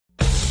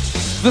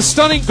The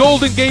stunning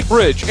Golden Gate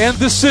Bridge and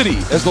the city,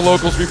 as the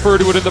locals refer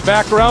to it in the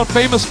background,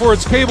 famous for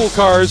its cable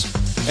cars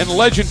and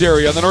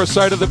legendary on the north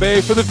side of the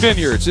bay for the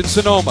vineyards in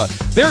Sonoma.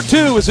 There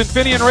too is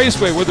Infineon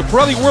Raceway, where the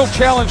Pirelli World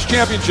Challenge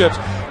Championships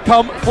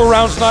come for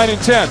rounds 9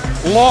 and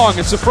 10. Long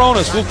and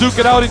Sofronis will duke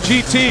it out in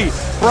GT,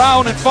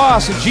 Brown and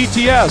Foss in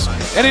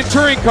GTS, and in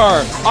touring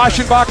car,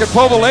 Aschenbach and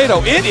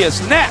Povoledo. It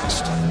is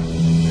next.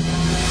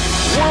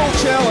 World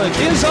Challenge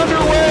is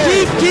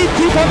underway.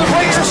 Deep on the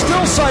right. They're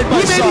still side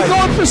by side. He may be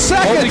going for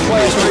second.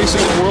 Multi-class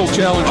racing and World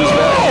Challenge is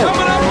back.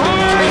 Coming up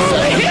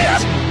here.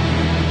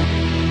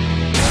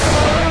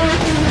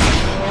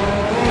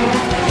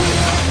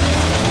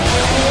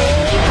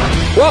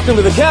 Welcome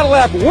to the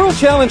Cadillac World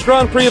Challenge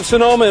Grand Prix of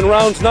Sonoma in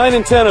rounds 9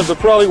 and 10 of the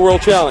Pirelli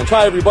World Challenge.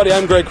 Hi everybody,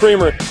 I'm Greg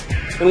Creamer,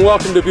 and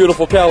welcome to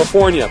beautiful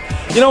California.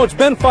 You know, it's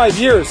been 5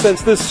 years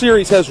since this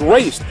series has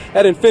raced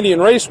at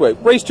Infineon Raceway.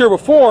 Raced here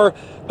before,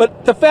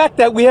 but the fact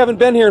that we haven't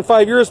been here in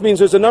 5 years means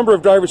there's a number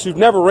of drivers who've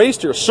never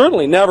raced here,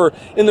 certainly never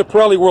in the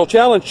Pirelli World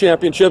Challenge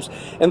Championships,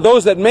 and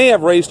those that may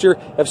have raced here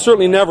have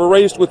certainly never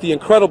raced with the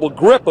incredible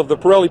grip of the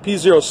Pirelli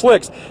P0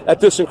 slicks at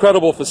this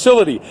incredible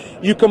facility.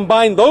 You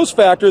combine those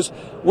factors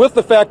with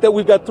the fact that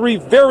we've got 3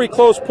 very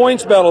close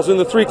points battles in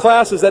the 3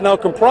 classes that now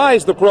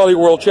comprise the Pirelli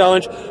World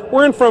Challenge.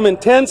 We're in from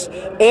intense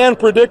and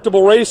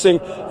predictable racing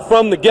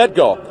from the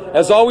get-go.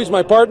 As always,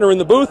 my partner in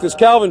the booth is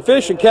Calvin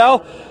Fish, and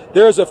Cal,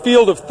 there's a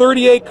field of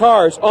 38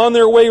 cars on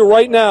their way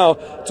right now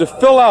to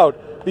fill out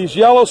these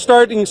yellow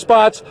starting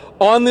spots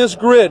on this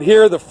grid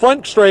here, the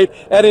front straight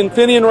at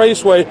Infineon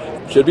Raceway.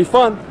 Should be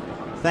fun.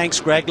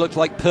 Thanks, Greg. Looks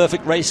like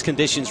perfect race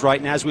conditions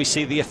right now as we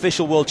see the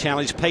official World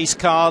Challenge pace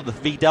car, the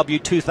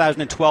VW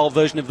 2012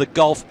 version of the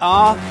Golf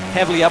R.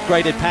 Heavily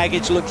upgraded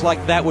package. Looks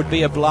like that would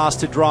be a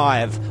blast to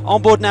drive.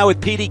 On board now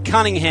with P.D.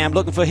 Cunningham,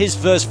 looking for his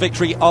first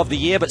victory of the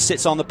year, but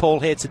sits on the pole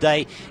here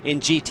today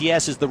in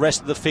GTS as the rest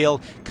of the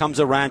field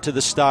comes around to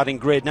the starting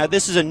grid. Now,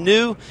 this is a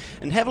new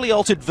and heavily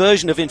altered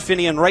version of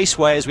Infineon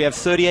Raceway, as we have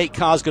 38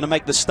 cars going to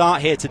make the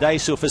start here today.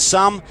 So for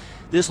some,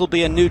 this will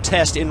be a new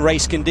test in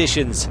race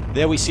conditions.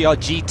 There we see our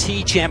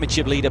GT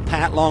championship leader,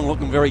 Pat Long,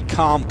 looking very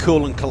calm,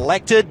 cool and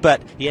collected,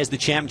 but he has the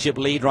championship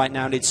lead right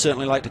now, and he'd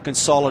certainly like to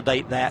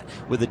consolidate that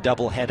with a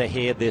double-header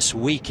here this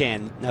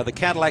weekend. Now, the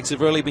Cadillacs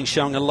have really been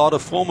showing a lot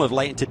of form of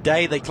late, and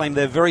today they claim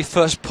their very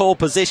first pole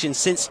position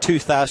since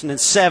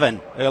 2007.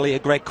 Earlier,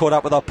 Greg caught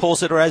up with our pole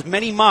sitter as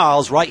many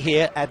miles right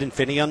here at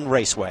Infineon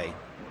Raceway.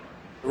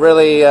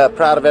 Really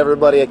proud of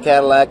everybody at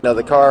Cadillac. You know,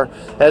 the car,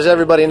 as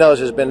everybody knows,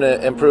 has been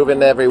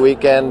improving every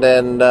weekend,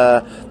 and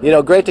you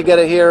know, great to get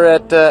it here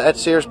at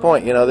Sears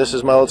Point. You know, this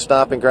is my old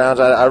stomping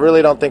grounds. I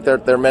really don't think there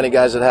are many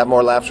guys that have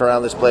more laps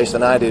around this place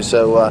than I do.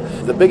 So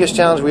the biggest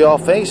challenge we all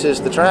face is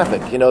the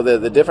traffic. You know,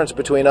 the difference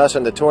between us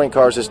and the touring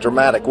cars is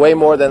dramatic, way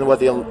more than what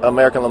the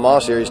American Le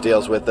Mans Series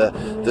deals with,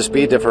 the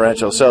speed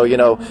differential. So, you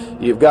know,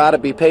 you've got to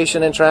be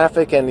patient in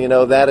traffic, and you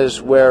know, that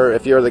is where,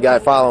 if you're the guy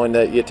following,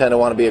 that you tend to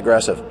want to be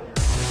aggressive.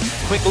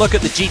 Quick look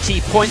at the GT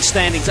point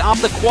standings.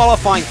 After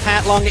qualifying,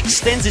 Pat Long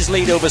extends his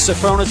lead over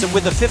Sofronis, and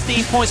with the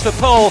 15 points for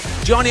pole,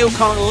 Johnny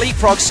O'Connell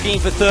leapfrogs skiing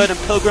for third, and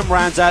Pilgrim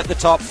rounds out the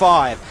top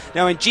 5.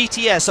 Now in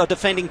GTS, our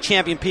defending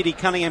champion P.D.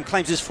 Cunningham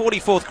claims his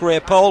 44th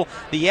career pole.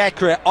 The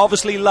Acura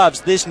obviously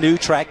loves this new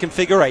track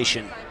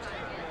configuration.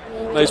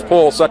 Nice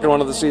pole, second one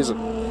of the season.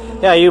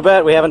 Yeah, you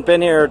bet. We haven't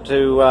been here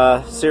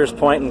to Sears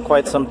Point in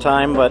quite some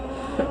time, but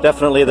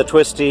definitely the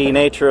twisty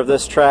nature of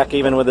this track,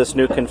 even with this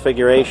new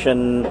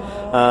configuration,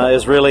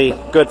 is really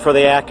good for the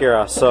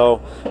Acura.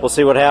 So we'll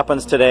see what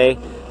happens today.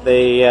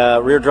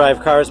 The rear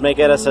drive cars may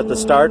get us at the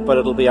start, but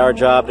it'll be our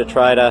job to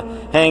try to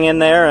hang in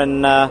there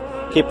and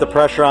keep the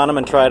pressure on them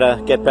and try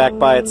to get back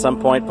by at some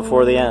point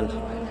before the end.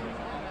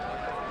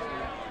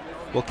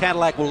 Well,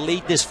 Cadillac will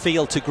lead this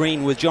field to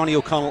green with Johnny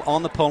O'Connell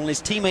on the pole, and his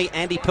teammate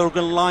Andy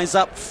Pilgrim lines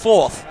up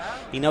 4th.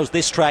 He knows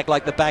this track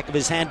like the back of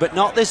his hand, but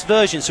not this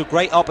version, so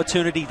great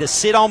opportunity to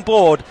sit on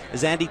board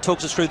as Andy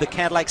talks us through the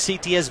Cadillac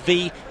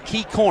CTS-V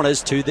key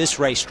corners to this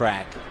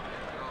racetrack.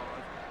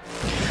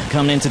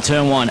 Coming into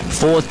turn 1,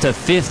 4th to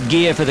 5th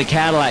gear for the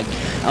Cadillac,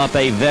 up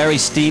a very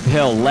steep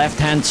hill,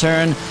 left-hand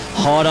turn,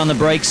 hard on the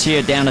brakes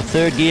here, down to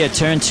 3rd gear,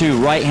 turn 2,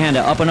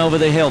 right-hander, up and over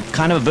the hill,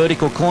 kind of a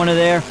vertical corner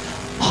there,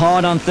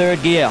 hard on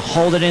 3rd gear,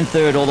 hold it in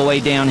 3rd all the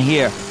way down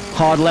here,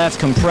 hard left,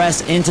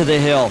 compress into the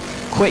hill,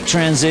 quick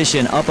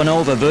transition, up and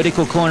over,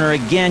 vertical corner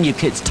again,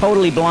 it's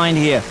totally blind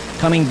here,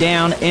 coming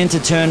down into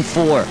turn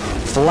 4,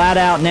 flat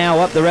out now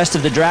up the rest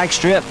of the drag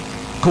strip,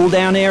 cool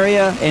down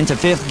area into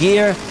 5th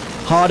gear,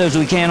 hard as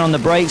we can on the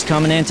brakes,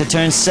 coming into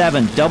turn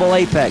 7, double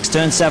apex,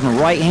 turn 7,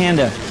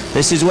 right-hander.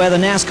 This is where the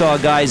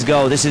NASCAR guys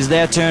go. This is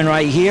their turn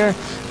right here.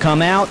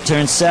 Come out,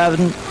 turn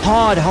 7,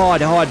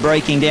 hard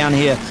braking down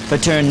here for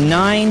turn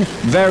 9,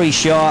 very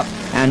sharp,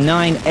 and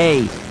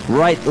 9A,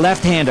 right,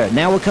 left-hander.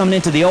 Now we're coming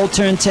into the old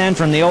turn 10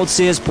 from the old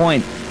Sears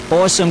Point.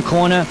 Awesome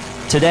corner.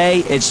 Today,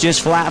 it's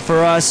just flat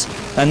for us,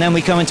 and then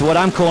we come into what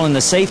I'm calling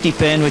the safety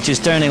pin, which is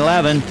turn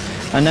 11,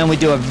 and then we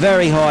do a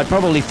very hard,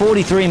 probably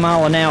 43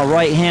 mile an hour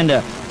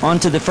right-hander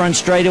onto the front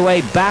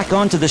straightaway, back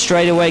onto the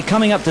straightaway,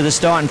 coming up to the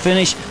start and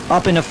finish,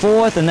 up into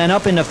 4th, and then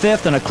up into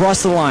 5th, and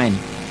across the line.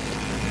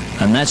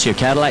 And that's your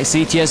Cadillac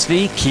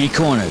CTS-V Key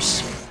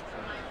Corners.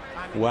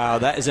 Wow,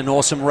 that is an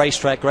awesome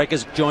racetrack. Greg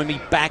has joined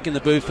me back in the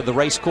booth for the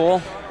race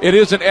call. It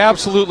is an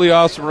absolutely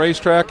awesome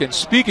racetrack. And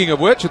speaking of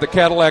which, at the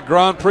Cadillac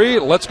Grand Prix,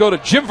 let's go to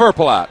Jim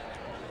Verpalat.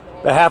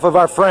 On behalf of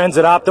our friends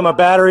at Optima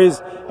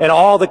Batteries and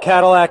all the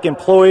Cadillac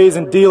employees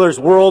and dealers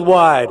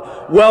worldwide,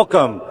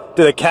 welcome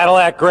to the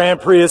Cadillac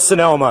Grand Prix of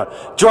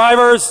Sonoma.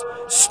 Drivers,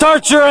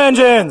 start your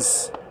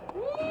engines!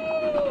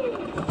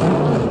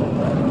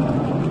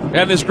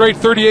 And this great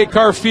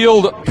 38-car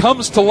field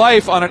comes to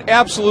life on an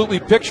absolutely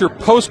picture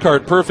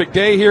postcard perfect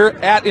day here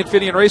at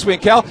Infineon Raceway.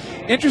 And Cal,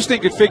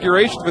 interesting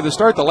configuration for the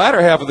start. The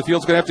latter half of the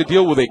field's going to have to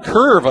deal with a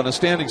curve on a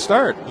standing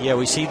start. Yeah,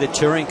 we see the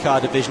touring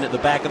car division at the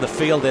back of the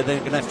field. They're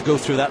going to have to go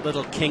through that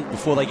little kink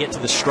before they get to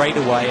the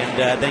straightaway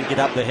and then get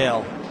up the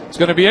hill. It's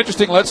going to be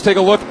interesting. Let's take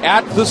a look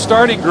at the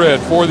starting grid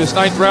for this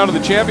 9th round of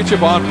the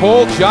championship. On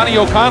pole, Johnny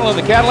O'Connell in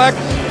the Cadillac.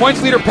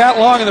 Points leader Pat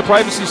Long in the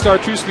Privacy Star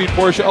 2-speed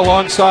Porsche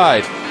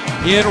alongside.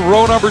 In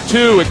row number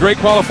 2, a great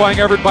qualifying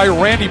effort by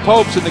Randy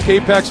Popes in the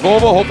K-Pax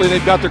Volvo. Hopefully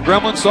they've got their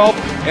gremlin solved.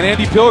 And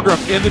Andy Pilgrim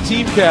in the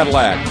Team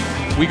Cadillac.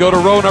 We go to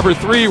row number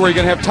 3, where you're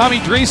going to have Tommy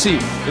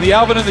Dreese in the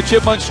Alvin and the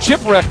Chipmunks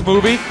Chipwreck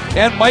movie,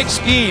 and Mike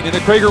Skeen in the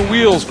Krager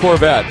Wheels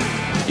Corvette.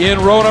 In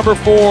row number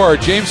 4,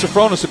 James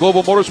Sofronis, the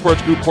Global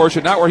Motorsports Group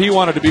Porsche, not where he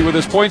wanted to be with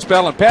his points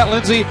battle, and Pat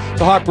Lindsay,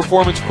 the Hawk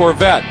Performance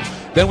Corvette.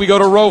 Then we go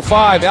to row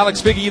 5,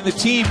 Alex Figge in the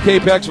Team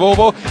K-Pax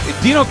Volvo,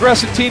 and Dino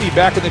Grassettini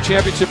back in the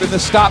championship in the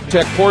Stop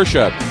Tech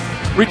Porsche.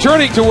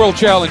 Returning to World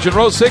Challenge in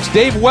row 6,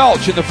 Dave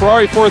Welch in the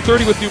Ferrari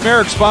 430 with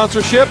numeric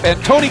sponsorship,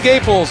 and Tony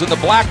Gaples in the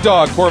Black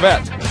Dog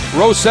Corvette.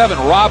 Row 7,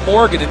 Rob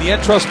Morgan in the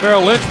Entrust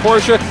Merrill Lynch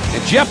Porsche,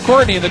 and Jeff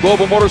Courtney in the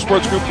Global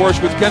Motorsports Group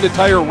Porsche with Kenda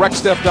Tire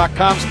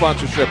Rexdef.com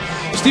sponsorship.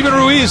 Stephen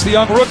Ruiz, the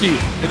young rookie,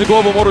 in the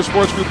Global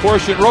Motorsports Group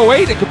Porsche in row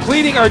 8, and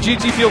completing our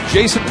GT field,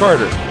 Jason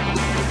Carter.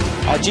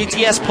 Our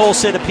GTS pole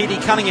sitter P.D.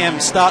 Cunningham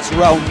starts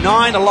row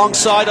 9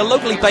 alongside a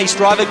locally based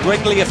driver,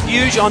 Gregory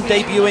Afuge, on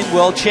debuting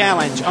World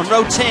Challenge. On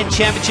row 10,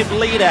 championship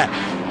leader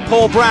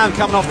Paul Brown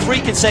coming off 3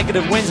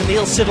 consecutive wins, and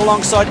he'll sit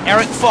alongside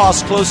Eric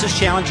Foss, closest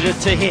challenger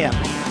to him.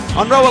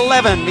 On row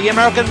 11, the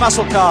American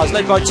Muscle Cars,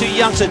 led by 2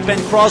 youngsters, Ben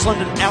Crosland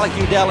and Alec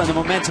Udell in the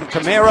Momentum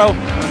Camaro.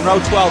 On row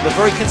 12, the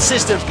very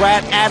consistent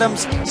Brad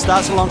Adams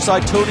starts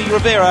alongside Tony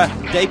Rivera,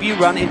 debut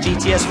run in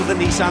GTS with the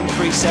Nissan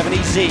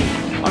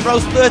 370Z. On row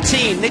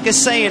 13, Nick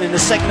Asayan in the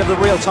second of the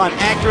real-time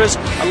Acuras,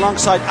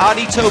 alongside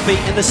Artie Topi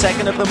in the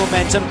second of the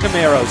Momentum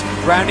Camaros.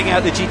 Rounding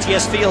out the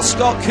GTS field,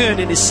 Scott Kuhn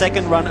in his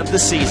second run of the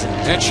season.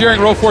 And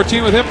sharing row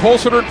 14 with him, pole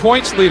sitter and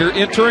points leader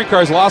in touring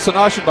cars, Lawson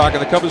Aschenbach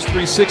in the Compass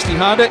 360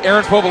 Honda,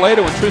 Aaron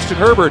Povaledo and Tristan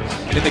Herbert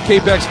in the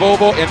K-Pax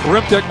Volvo, and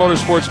Grimtech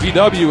Motorsports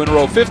VW in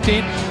row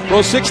 15.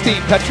 Row 16,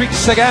 Patrick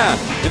Sagan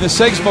in the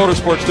Segs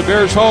Motorsports,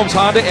 DeBears Holmes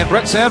Honda, and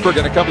Brett Sandberg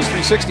in the Compass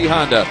 360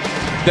 Honda.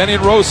 Then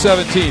in row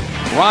 17,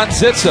 Ron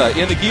Zitza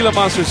in the Gila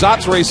Monster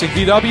Zatz Racing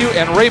VW,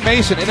 and Ray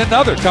Mason in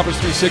another Compass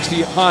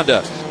 360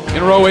 Honda.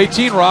 In row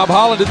 18, Rob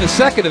Holland in the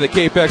second of the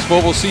K-Pax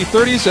Volvo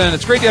C30s, and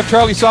it's great to have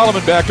Charlie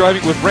Solomon back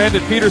driving with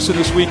Brandon Peterson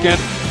this weekend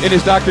in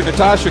his Dr.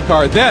 Natasha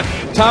car. Then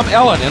Tom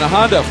Ellen in a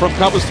Honda from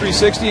Compass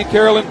 360, and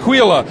Carolyn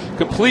Quila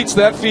completes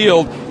that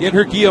field in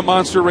her Gia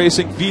Monster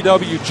Racing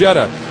VW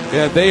Jetta.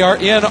 And they are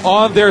in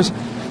on their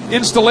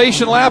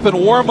installation lap and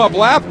warm-up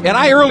lap, and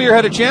I earlier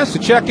had a chance to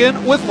check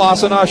in with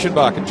Lawson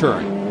Aschenbach in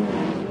Turin.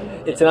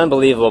 It's an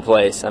unbelievable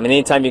place. I mean,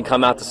 anytime you can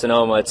come out to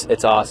Sonoma,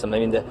 it's awesome. I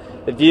mean,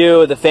 the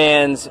view, the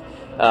fans,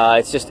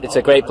 it's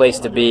a great place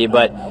to be.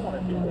 But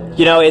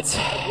you know, it's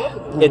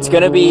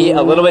going to be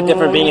a little bit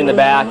different being in the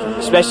back,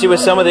 especially with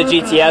some of the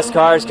GTS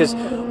cars, because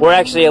we're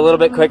actually a little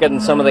bit quicker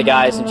than some of the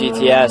guys in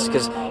GTS.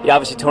 Because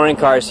obviously, touring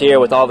cars here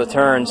with all the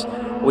turns,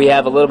 we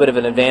have a little bit of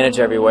an advantage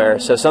everywhere.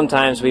 So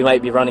sometimes we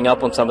might be running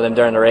up on some of them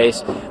during the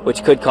race,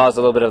 which could cause a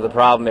little bit of the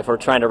problem if we're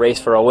trying to race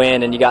for a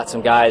win and you got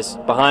some guys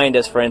behind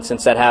us, for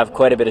instance, that have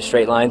quite a bit of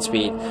straight line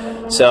speed.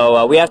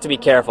 So we have to be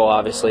careful,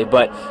 obviously.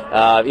 But,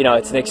 you know,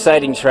 it's an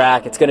exciting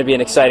track. It's going to be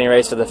an exciting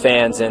race for the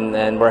fans,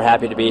 and we're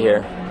happy to be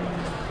here.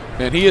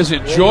 And he is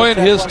enjoying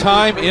his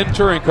time in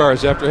touring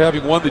cars after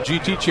having won the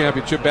GT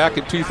Championship back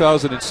in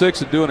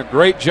 2006 and doing a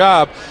great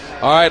job.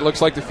 All right,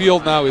 looks like the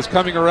field now is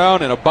coming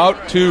around and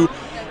about to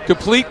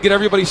complete, get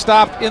everybody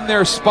stopped in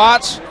their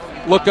spots.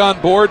 Look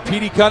on board,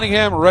 P.D.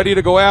 Cunningham ready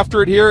to go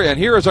after it here. And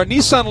here is our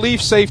Nissan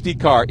Leaf safety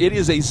car. It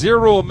is a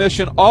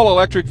zero-emission,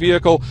 all-electric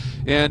vehicle.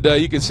 And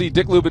you can see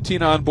Dick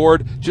Lubatina on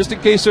board. Just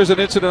in case there's an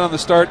incident on the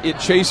start, it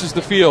chases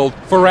the field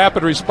for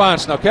rapid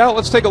response. Now, Cal,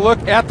 let's take a look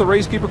at the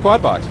Racekeeper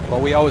Quad Box.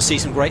 Well, we always see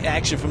some great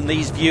action from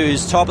these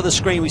views. Top of the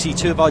screen, we see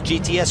 2 of our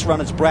GTS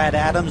runners, Brad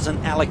Adams and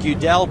Alec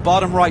Udell.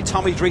 Bottom right,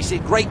 Tommy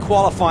Dreese, great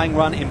qualifying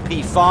run in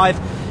P5.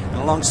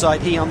 And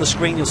alongside he on the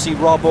screen, you'll see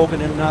Rob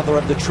Morgan in another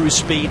of the True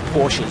Speed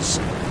Porsches.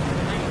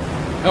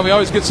 Well, we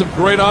always get some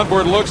great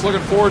onboard looks.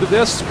 Looking forward to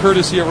this,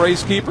 courtesy of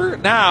Racekeeper.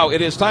 Now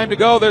it is time to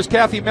go. There's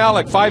Kathy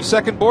Malik,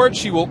 5-second board.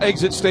 She will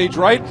exit stage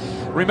right.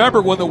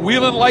 Remember, when the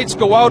wheeling lights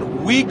go out,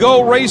 we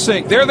go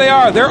racing. There they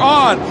are. They're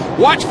on.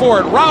 Watch for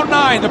it. Round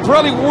 9, the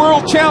Pirelli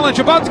World Challenge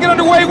about to get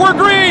underway. We're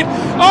green.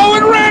 Oh,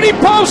 and Randy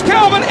Post,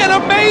 Calvin,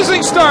 an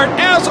amazing start,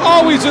 as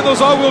always in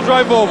those all-wheel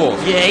drive Volvos.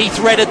 Yeah, he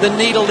threaded the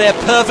needle there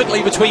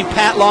perfectly between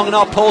Pat Long and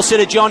our pole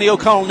sitter, Johnny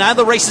O'Connell. Now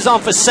the race is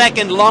on for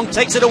second. Long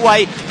takes it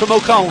away from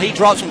O'Connell. He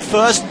drops from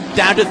first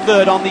down to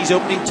third on these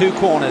opening 2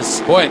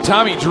 corners. Boy, and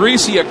Tommy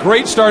Dreese, a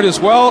great start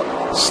as well.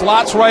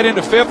 Slots right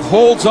into 5th,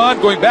 holds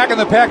on, going back in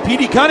the pack.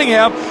 P.D.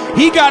 Cunningham,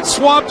 he got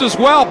swamped as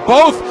well.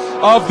 Both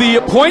of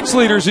the points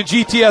leaders in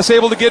GTS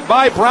able to get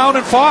by, Brown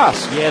and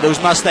Foss. Yeah,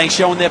 those Mustangs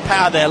showing their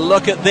power there.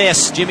 Look at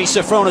this. Jimmy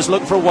Sofrona's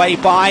looking for a way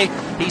by.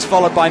 He's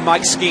followed by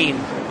Mike Skeen.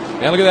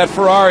 And look at that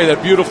Ferrari,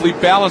 that beautifully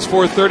balanced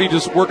 430,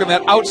 just working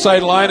that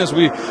outside line as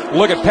we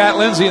look at Pat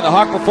Lindsay in the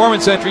Hawk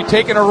Performance entry,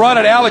 taking a run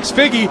at Alex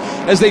Figge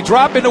as they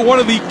drop into one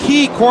of the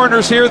key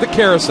corners here, the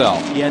carousel.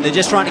 Yeah, and they're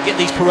just trying to get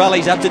these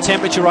Pirellis up to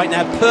temperature right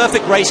now.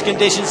 Perfect race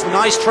conditions,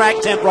 nice track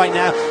temp right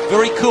now.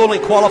 Very cool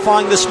in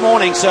qualifying this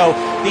morning, so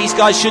these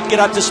guys should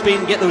get up to speed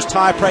and get those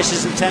tire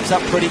pressures and temps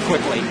up pretty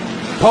quickly.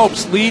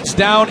 Popes leads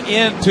down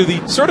into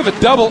the sort of a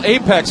double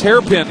apex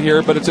hairpin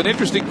here, but it's an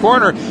interesting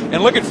corner.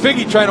 And look at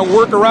Figge trying to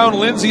work around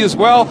Lindsay as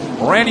well.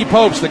 Randy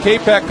Popes, the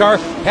K-Pack car,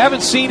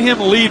 haven't seen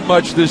him lead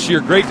much this year.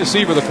 Great to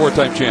see for the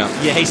 4-time champ.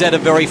 Yeah, he's had a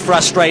very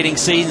frustrating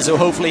season, so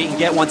hopefully he can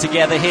get one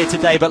together here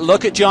today. But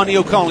look at Johnny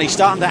O'Connell. He's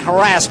starting to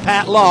harass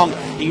Pat Long.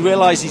 He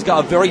realized he's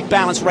got a very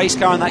balanced race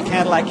car in that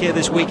Cadillac here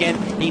this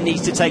weekend. He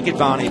needs to take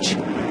advantage.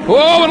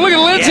 Whoa, and look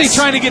at Lindsay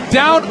trying to get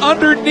down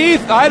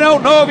underneath. I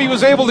don't know if he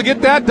was able to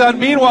get that done.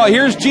 Meanwhile,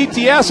 here's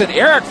GTS and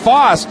Eric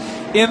Foss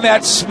in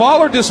that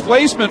smaller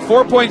displacement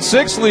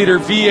 4.6 liter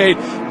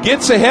V8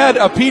 gets ahead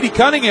of P.D.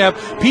 Cunningham.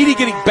 P.D.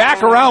 getting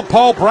back around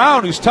Paul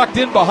Brown, who's tucked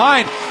in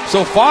behind.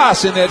 So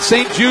Foss in that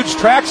St. Jude's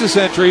Traxxas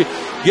entry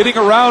getting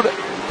around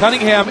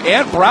Cunningham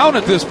and Brown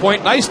at this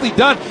point. Nicely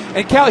done.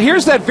 And Cal,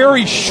 here's that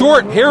very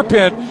short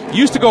hairpin.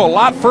 Used to go a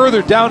lot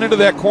further down into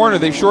that corner.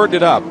 They shortened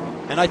it up.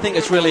 And I think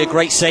it's really a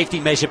great safety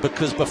measure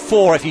because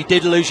before, if you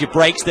did lose your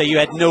brakes there, you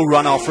had no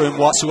runoff room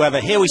whatsoever.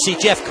 Here we see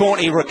Jeff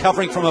Courtney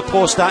recovering from a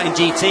poor start in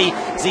GT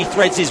as he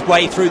threads his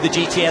way through the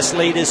GTS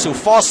leaders. So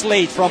Foss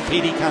lead from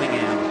P.D.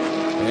 Cunningham.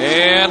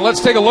 And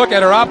let's take a look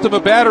at our Optima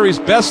Battery's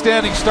best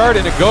standing start,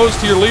 and it goes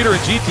to your leader in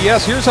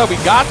GTS. Here's how we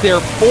got there.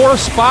 4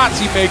 spots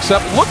he makes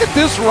up. Look at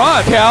this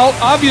run, Cal.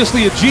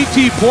 Obviously a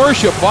GT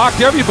Porsche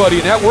balked everybody,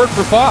 and that worked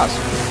for Foss.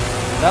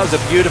 That was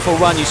a beautiful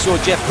run. You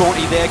saw Jeff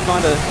Courtney there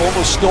kind of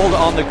almost stalled it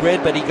on the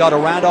grid, but he got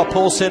around our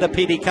pole sitter,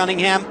 P.D.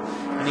 Cunningham,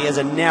 and he has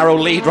a narrow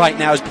lead right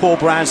now as Paul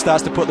Brown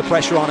starts to put the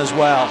pressure on as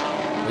well.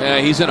 Yeah,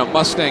 he's in a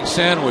Mustang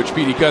sandwich,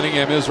 P.D.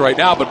 Cunningham is right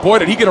now. But boy,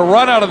 did he get a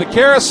run out of the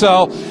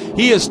carousel.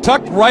 He is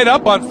tucked right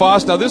up on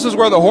Foss. Now, this is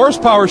where the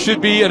horsepower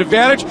should be an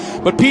advantage.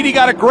 But P.D.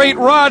 got a great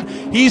run.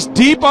 He's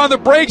deep on the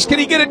brakes. Can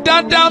he get it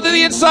done down to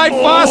the inside?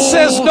 Foss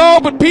says no,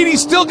 but P.D.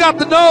 still got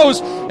the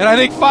nose. And I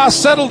think Foss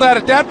settled that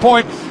at that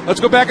point. Let's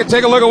go back and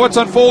take a look at what's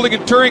unfolding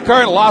in touring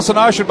car. And Lawson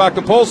Aschenbach,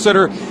 the pole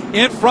sitter,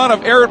 in front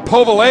of Aaron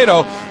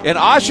Povaledo. And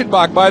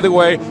Aschenbach, by the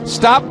way,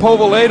 stopped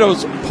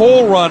Povaledo's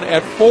pole run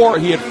at 4.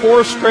 He had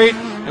 4 straight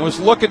and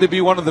was looking to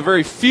be one of the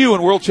very few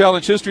in World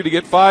Challenge history to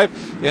get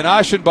 5. And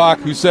Aschenbach,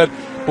 who said,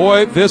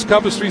 boy, this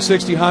Compass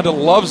 360 Honda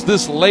loves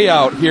this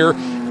layout here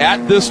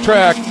at this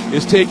track,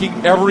 is taking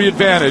every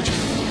advantage.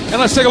 And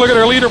let's take a look at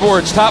our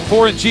leaderboards. Top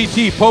 4 in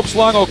GT, Popes,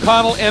 Long,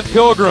 O'Connell, and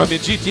Pilgrim. In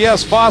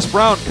GTS, Foss,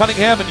 Brown,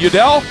 Cunningham, and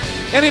Udell.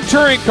 And in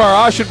touring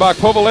car, Aschenbach,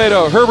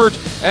 Povaledo, Herbert,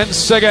 and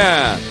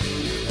Sagan.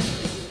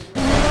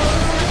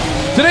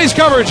 Today's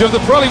coverage of the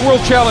Pirelli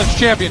World Challenge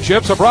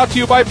Championships are brought to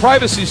you by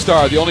Privacy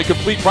Star, the only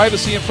complete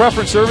privacy and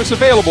preference service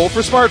available for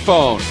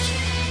smartphones.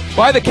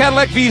 By the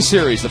Cadillac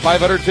V-Series, the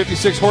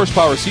 556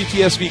 horsepower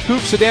CTS-V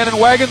coupe, sedan, and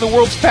wagon, the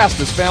world's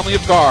fastest family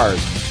of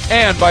cars.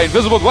 And by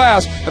Invisible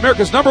Glass,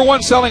 America's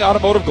 #1 selling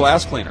automotive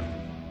glass cleaner.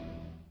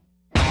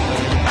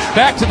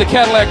 Back to the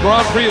Cadillac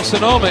Grand Prix of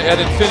Sonoma at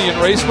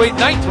Infineon Raceway,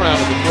 9th round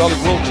of the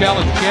Pirelli World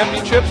Challenge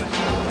Championships.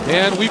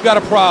 And we've got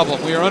a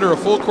problem. We are under a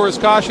full course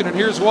caution, and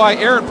here's why.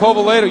 Aaron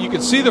Povaledo, you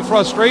can see the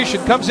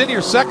frustration, comes in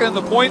here second in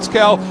the points,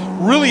 Cal.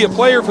 Really a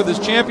player for this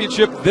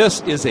championship.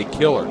 This is a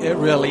killer. It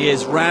really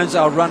is. Rounds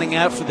are running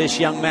out for this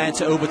young man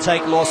to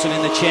overtake Lawson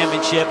in the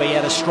championship. He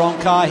had a strong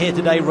car here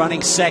today,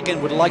 running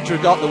second. Would like to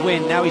have got the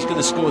win. Now he's going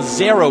to score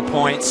 0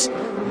 points,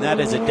 and that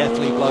is a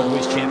deathly blow to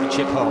his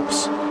championship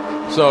hopes.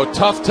 So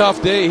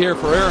tough day here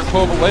for Aaron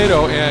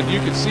Povaledo, and you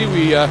can see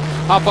we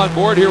hop on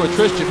board here with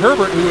Tristan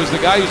Herbert, who is the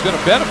guy who's going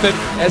to benefit.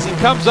 As he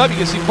comes up, you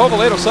can see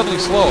Povaledo suddenly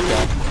slow,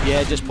 Cal.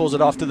 Yeah, just pulls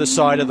it off to the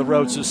side of the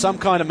road, so some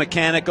kind of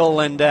mechanical,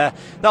 and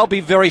that'll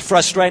be very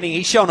frustrating.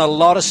 He's shown a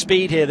lot of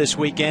speed here this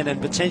weekend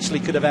and potentially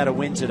could have had a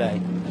win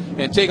today.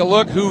 And take a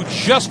look who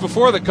just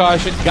before the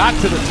caution got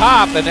to the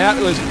top, and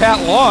that was Pat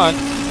Long.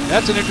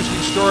 That's an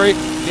interesting story.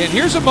 And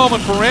here's a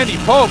moment for Randy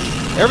Pope.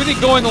 Everything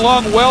going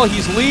along well,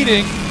 he's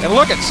leading, and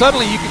look at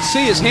suddenly you can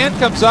see his hand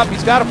comes up,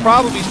 he's got a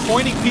problem, he's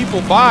pointing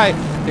people by,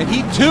 And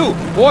he too,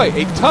 boy,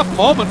 a tough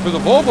moment for the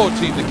Volvo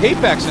team, the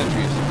K-Pax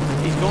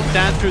entries. He's gone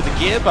down through the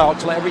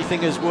gearbox, let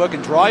everything is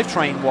working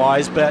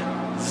drivetrain-wise, but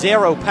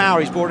zero power.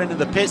 He's brought into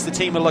the pits. The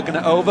team are looking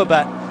it over,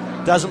 but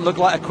doesn't look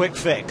like a quick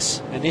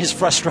fix. And his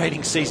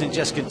frustrating season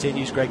just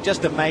continues, Greg.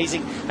 Just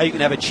amazing how you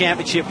can have a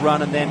championship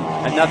run and then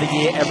another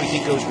year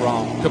everything goes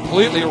wrong.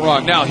 Completely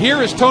wrong. Now,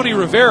 here is Tony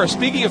Rivera.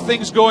 Speaking of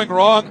things going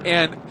wrong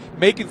and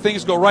making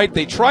things go right,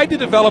 they tried to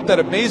develop that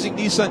amazing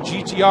Nissan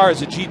GTR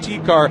as a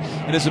GT car,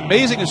 and as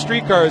amazing a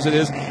street car as it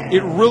is,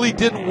 it really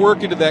didn't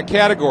work into that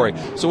category.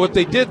 So what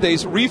they did, they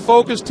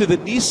refocused to the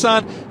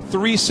Nissan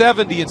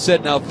 370 and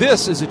said, now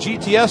this is a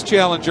GTS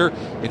challenger,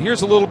 and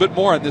here's a little bit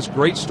more on this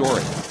great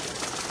story.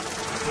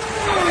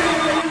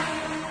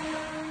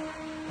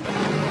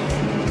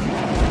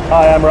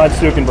 Hi, I'm Rod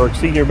Stukenberg,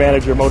 Senior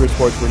Manager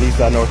Motorsports for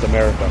Nissan North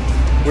America.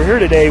 We're here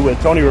today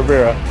with Tony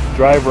Rivera,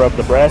 driver of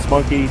the Brass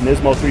Monkey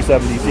Nismo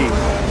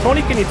 370Z.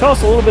 Tony, can you tell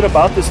us a little bit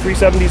about this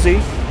 370Z?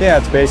 Yeah,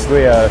 it's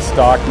basically a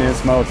stock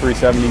Nismo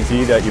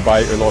 370Z that you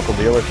buy at your local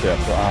dealership.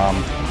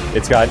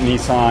 It's got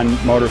Nissan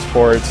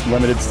Motorsports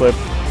limited slip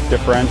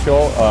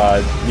differential,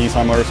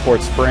 Nissan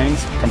Motorsports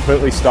springs,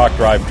 completely stock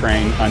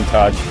drivetrain,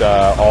 untouched,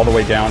 all the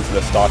way down to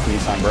the stock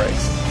Nissan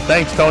brakes.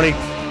 Thanks, Tony.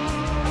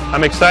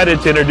 I'm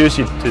excited to introduce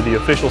you to the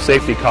official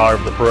safety car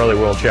of the Pirelli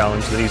World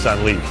Challenge, the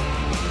Nissan Leaf.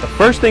 The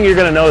first thing you're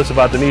going to notice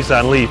about the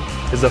Nissan Leaf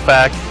is the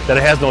fact that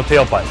it has no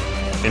tailpipe.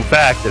 In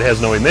fact, it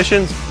has no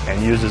emissions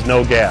and uses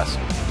no gas.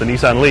 The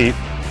Nissan Leaf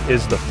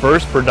is the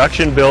first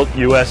production-built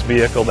U.S.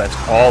 vehicle that's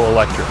all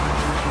electric.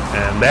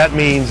 And that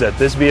means that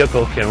this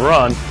vehicle can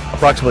run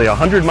approximately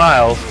 100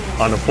 miles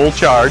on a full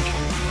charge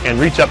and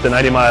reach up to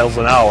 90 miles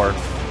an hour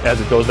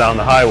as it goes down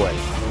the highway.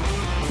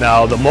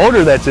 Now, the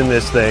motor that's in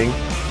this thing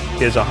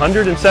is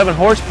 107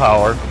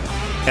 horsepower,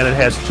 and it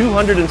has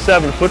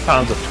 207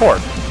 foot-pounds of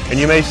torque. And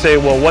you may say,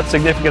 well, what's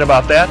significant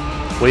about that?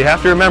 Well, you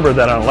have to remember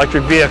that on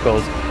electric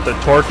vehicles, the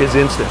torque is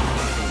instant.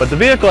 But the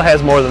vehicle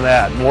has more than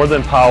that, more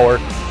than power,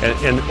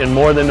 and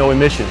more than no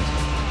emissions.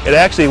 It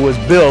actually was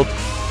built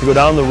to go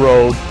down the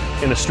road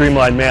in a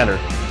streamlined manner.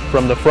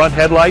 From the front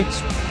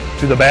headlights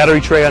to the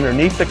battery tray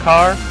underneath the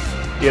car,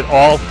 it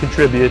all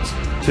contributes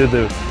to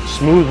the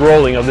smooth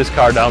rolling of this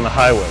car down the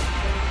highway.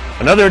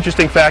 Another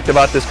interesting fact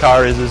about this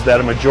car is that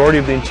a majority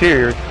of the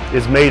interior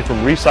is made from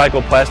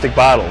recycled plastic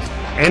bottles.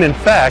 And in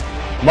fact,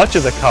 much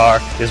of the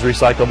car is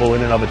recyclable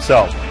in and of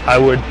itself. I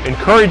would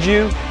encourage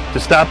you to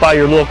stop by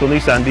your local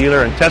Nissan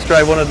dealer and test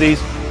drive one of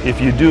these.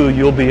 If you do,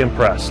 you'll be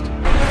impressed.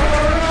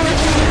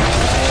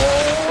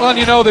 Well,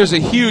 you know, there's a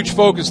huge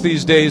focus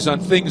these days on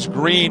things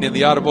green in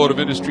the automotive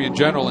industry in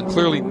general, and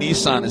clearly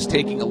Nissan is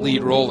taking a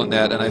lead role in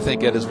that, and I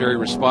think it is very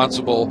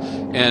responsible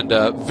and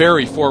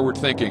very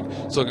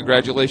forward-thinking. So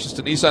congratulations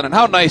to Nissan, and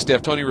how nice to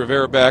have Tony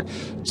Rivera back.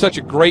 Such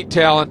a great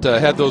talent,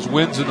 had those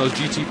wins in those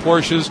GT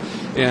Porsches,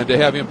 and to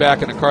have him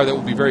back in a car that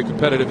will be very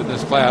competitive in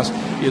this class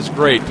is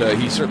great.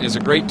 He certainly is a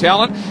great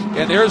talent,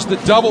 and there's the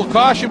double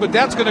caution, but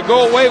that's going to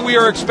go away. We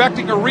are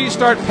expecting a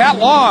restart. Pat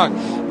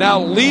Long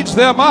now leads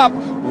them up.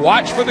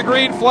 Watch for the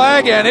green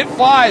flag, and it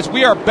flies.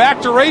 We are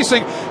back to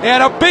racing,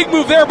 and a big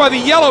move there by the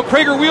yellow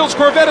Krager Wheels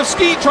Corvette of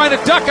Ski, trying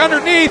to duck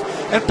underneath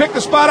and pick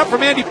the spot up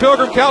from Andy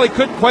Pilgrim. Kelly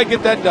couldn't quite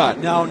get that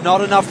done. No,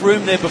 not enough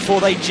room there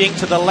before they jinked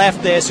to the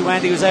left there, so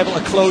Andy was able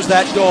to close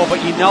that door.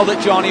 But you know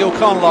that Johnny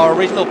O'Connell, our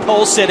original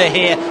pole sitter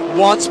here,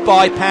 wants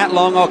by Pat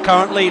Long, our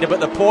current leader.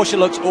 But the Porsche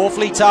looks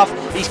awfully tough.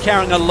 He's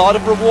carrying a lot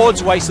of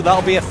rewards away, so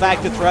that'll be a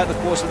factor throughout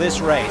the course of this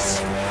race.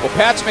 Well,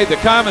 Pat's made the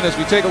comment as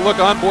we take a look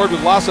on board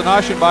with Lasse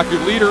Aschenbach,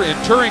 your leader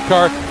in touring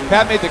car.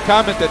 Pat made the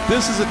comment that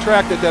this is a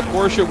track that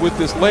Porsche with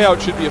this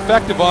layout should be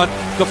effective on.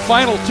 The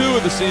final two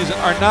of the season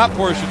are not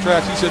Porsche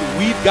tracks. He said,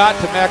 we've got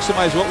to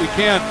maximize what we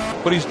can,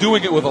 but he's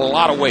doing it with a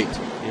lot of weight.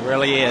 He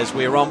really is.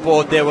 We're on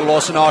board there with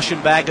Lawson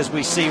Aschenbach as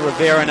we see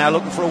Rivera now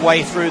looking for a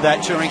way through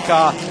that touring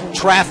car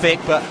traffic,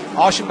 but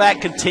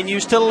Aschenbach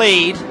continues to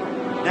lead.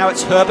 Now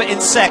it's Herbert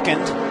in second.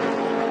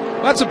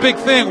 Well, that's a big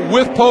thing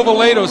with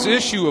Povoleto's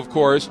issue, of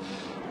course.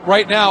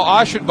 Right now,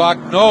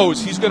 Aschenbach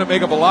knows he's going to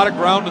make up a lot of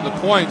ground in the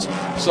points,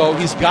 so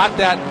he's got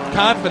that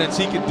confidence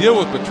he can deal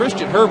with. But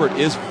Tristan Herbert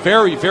is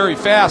very, very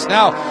fast.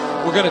 Now,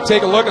 we're going to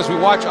take a look as we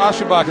watch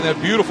Aschenbach in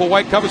that beautiful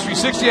white Compass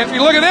 360 entry.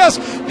 Look at this.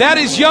 That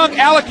is young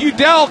Alec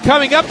Udell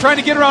coming up, trying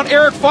to get around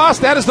Eric Foss.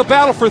 That is the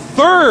battle for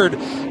third.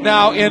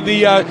 Now, in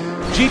the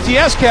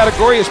GTS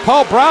category, as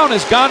Paul Brown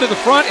has gone to the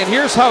front, and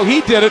here's how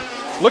he did it.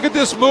 Look at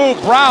this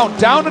move. Brown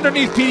down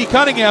underneath Petey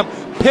Cunningham,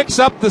 picks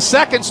up the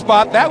second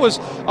spot. That was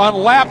on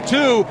lap 2,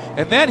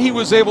 and then he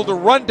was able to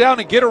run down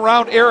and get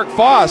around Eric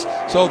Foss.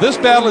 So this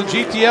battle in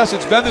GTS,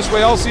 it's been this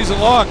way all season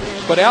long,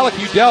 but Alec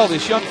Udell,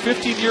 this young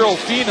 15-year-old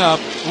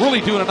phenom, really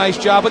doing a nice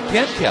job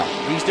again, Cal.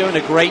 He's doing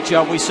a great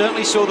job. We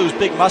certainly saw those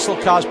big muscle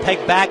cars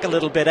peg back a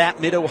little bit at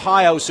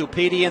Mid-Ohio, so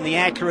Petey and the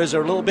Acuras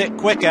are a little bit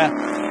quicker.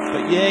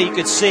 But yeah, you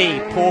could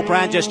see Paul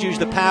Brown just used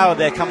the power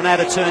there, coming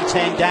out of turn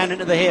 10, down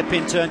into the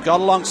hairpin turn,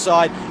 got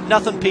alongside.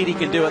 Nothing Petey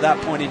can do at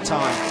that point in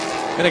time.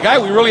 And a guy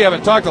we really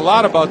haven't talked a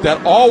lot about,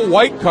 that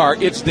all-white car,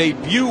 its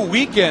debut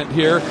weekend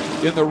here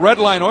in the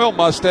Redline Oil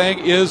Mustang,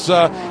 is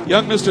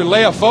young Mr.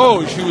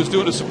 Leafoge, who is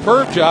doing a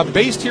superb job,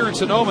 based here in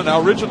Sonoma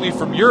now, originally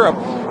from Europe,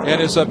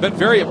 and has been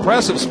very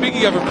impressive.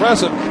 Speaking of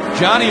impressive,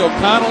 Johnny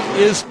O'Connell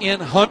is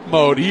in hunt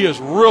mode. He is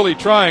really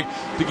trying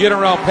to get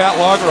around Pat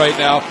Long right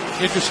now.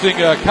 Interesting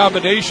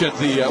combination.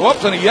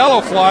 Whoops, and a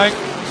yellow flying,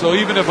 so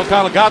even if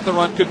O'Connell got the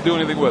run, couldn't do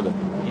anything with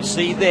it. You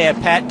see there,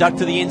 Pat ducked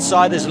to the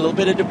inside. There's a little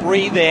bit of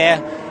debris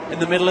there in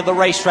the middle of the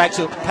racetrack,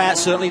 so Pat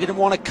certainly didn't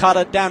want to cut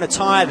it down a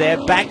tire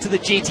there. Back to the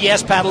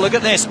GTS paddle. Look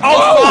at this.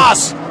 Oh,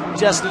 Foss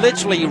just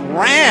literally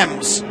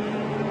rams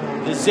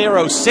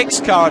the 06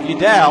 car of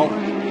Udell.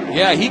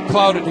 Yeah, he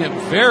clouded him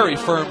very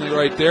firmly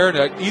right there.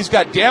 And, he's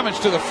got damage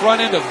to the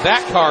front end of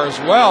that car as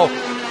well.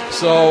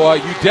 So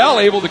Udell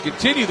able to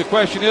continue. The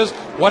question is,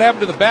 what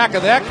happened to the back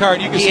of that car?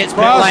 And you can see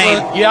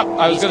Crosland. Yep,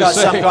 I was going to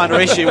say. He's got some kind of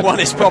issue. One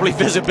is probably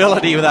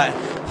visibility with that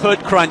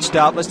hood crunched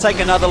up. Let's take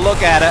another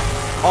look at it.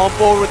 On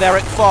board with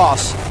Eric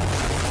Foss.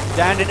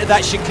 Down into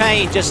that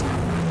chicane. Just,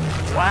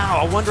 wow,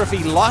 I wonder if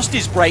he lost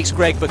his brakes,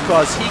 Greg,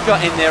 because he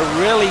got in there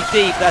really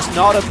deep. That's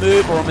not a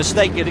move or a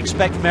mistake you'd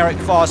expect from Eric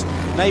Foss.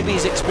 Maybe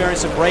he's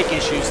experienced some brake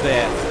issues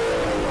there.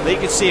 You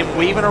can see him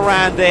weaving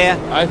around there.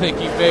 I think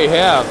he may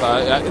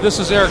have. This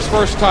is Eric's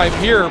first time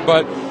here,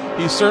 but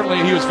he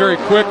was very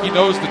quick. He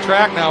knows the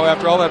track now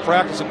after all that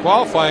practice and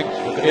qualifying.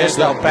 Look at this,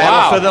 they'll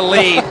battle for the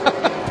lead.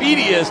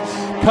 Petey is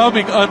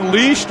coming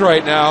unleashed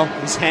right now.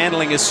 His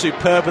handling is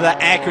superb with that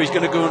Acura. He's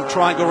going to go and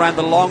try and go around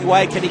the long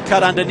way. Can he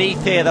cut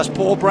underneath here? That's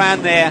Paul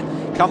Brown there,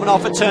 coming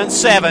off at turn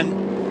 7.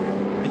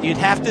 And you'd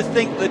have to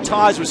think the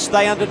tyres would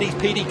stay underneath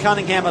Petey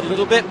Cunningham a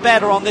little bit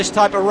better on this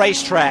type of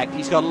racetrack.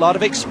 He's got a lot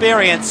of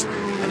experience,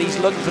 and he's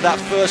looking for that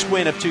first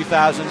win of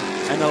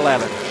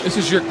 2011. This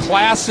is your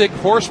classic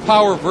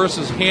horsepower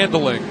versus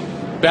handling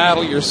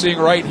battle you're seeing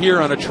right here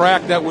on a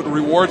track that would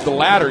reward the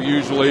latter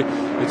usually.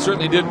 It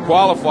certainly did in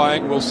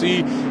qualifying. We'll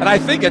see. And I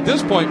think at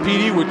this point,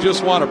 Petey would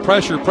just want to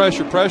pressure,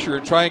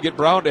 and try and get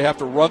Brown to have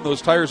to run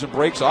those tires and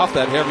brakes off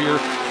that heavier,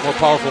 more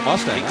powerful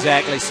Mustang.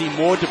 Exactly. See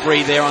more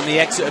debris there on the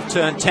exit of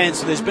turn 10.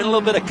 So there's been a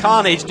little bit of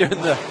carnage during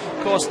the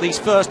course of these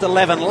first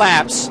 11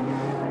 laps.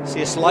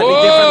 See a slightly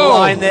different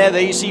line there.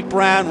 There you see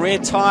Brown, rear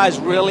tires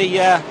really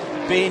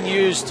being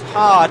used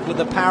hard with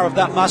the power of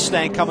that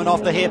Mustang coming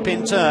off the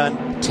hairpin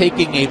turn.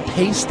 Taking a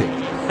pasting.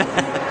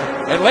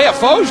 And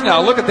Leafoge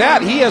now, look at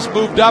that. He has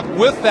moved up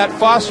with that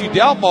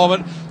Foss-Udell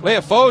moment.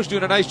 Leafoge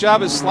doing a nice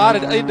job, is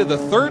slotted into the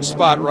 3rd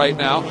spot right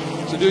now.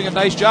 So doing a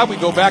nice job. We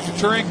go back to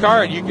touring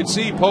car, and you can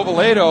see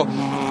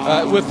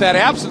Povoledo, with that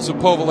absence of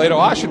Povoledo,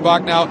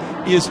 Aschenbach now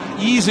is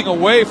easing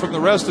away from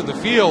the rest of the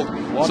field.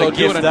 So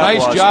doing a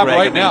nice job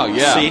right now.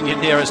 Yeah. Seeing your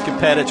nearest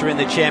competitor in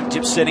the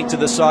championship sitting to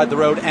the side of the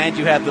road, and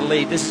you have the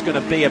lead. This is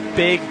going to be a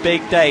big,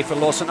 big day for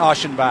Lawson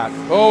Aschenbach.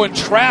 Oh, in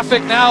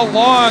traffic now,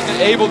 Long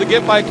able to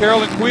get by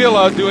Carolyn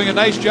Quila, doing a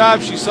nice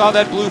job. She saw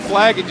that blue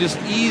flag and just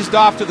eased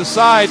off to the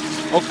side.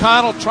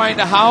 O'Connell trying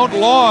to hound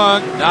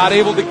Long, not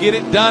able to get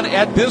it done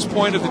at this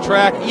point of the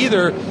track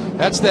either.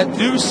 That's that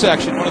new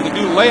section, one of the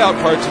new layout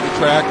parts of the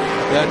track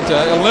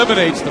that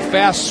eliminates the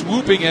fast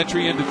swooping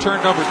entry into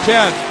turn number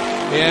 10.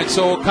 And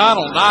so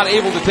O'Connell not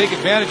able to take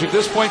advantage at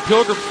this point.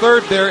 Pilgrim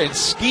 3rd there, and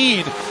Skeen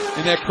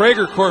in that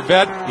Krager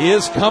Corvette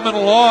is coming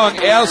along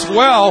as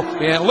well.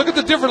 And look at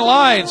the different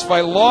lines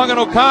by Long and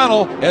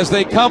O'Connell as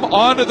they come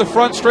onto the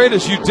front straight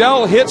as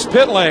Udell hits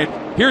pit lane.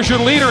 Here's your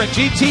leader in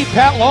GT,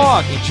 Pat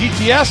Long. In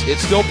GTS,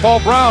 it's still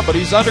Paul Brown, but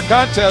he's under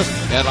contest,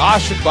 and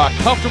Aschenbach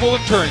comfortable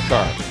in touring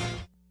car.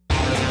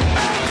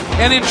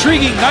 An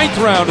intriguing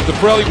 9th round of the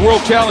Pirelli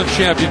World Challenge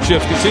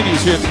Championships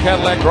continues here at the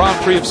Cadillac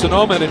Grand Prix of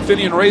Sonoma and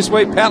Infineon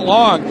Raceway. Pat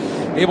Long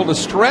able to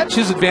stretch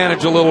his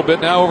advantage a little bit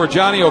now over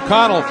Johnny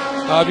O'Connell,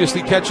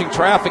 obviously catching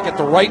traffic at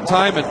the right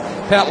time, and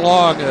Pat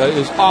Long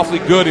is awfully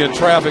good in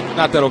traffic.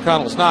 Not that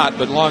O'Connell's not,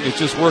 but Long is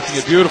just working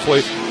it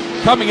beautifully.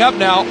 Coming up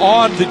now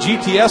on the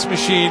GTS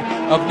machine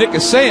of Nick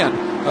Asayan,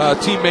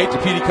 teammate to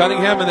Petey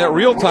Cunningham in that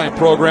real-time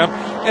program.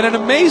 And an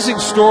amazing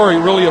story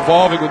really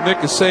evolving with Nick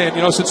Asayan.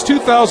 You know, since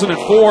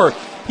 2004,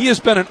 he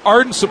has been an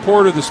ardent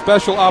supporter of the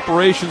Special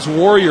Operations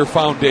Warrior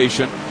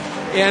Foundation.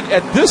 And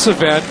at this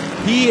event,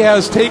 he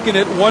has taken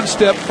it one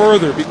step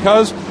further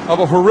because of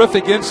a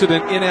horrific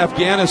incident in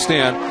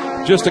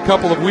Afghanistan just a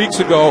couple of weeks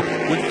ago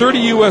when 30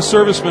 U.S.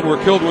 servicemen were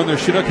killed when their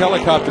Chinook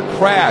helicopter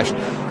crashed.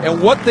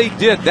 And what they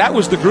did, that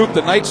was the group,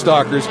 the Night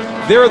Stalkers.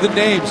 There are the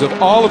names of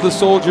all of the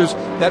soldiers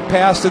that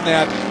passed in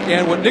that.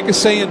 And what Nick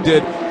Asayan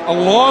did,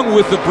 along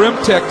with the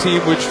Brimtech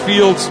team, which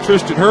fields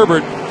Tristan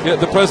Herbert,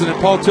 the president,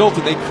 Paul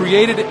Tilton, they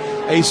created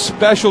a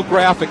special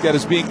graphic that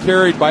is being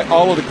carried by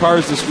all of the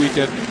cars this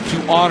weekend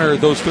to honor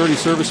those 30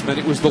 servicemen.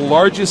 It was the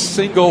largest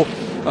single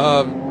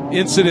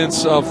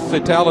incidence of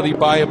fatality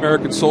by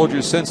American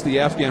soldiers since the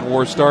Afghan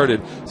war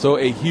started. So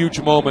a huge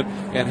moment,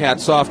 and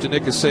hats off to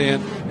Nick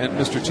Asayan and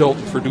Mr.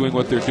 Tilton for doing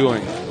what they're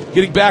doing.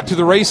 Getting back to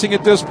the racing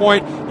at this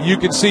point, you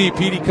can see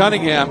Petey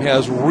Cunningham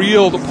has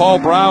reeled Paul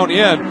Brown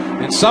in,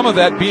 and some of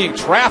that being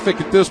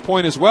traffic at this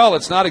point as well.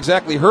 It's not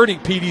exactly hurting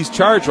Petey's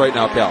charge right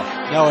now, Cal.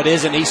 No, it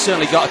isn't. He's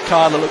certainly got a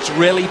car that looks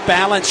really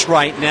balanced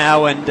right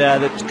now, and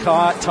the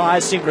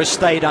tyres seem to have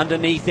stayed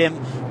underneath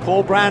him.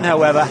 Paul Brown,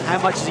 however,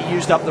 how much has he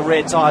used up the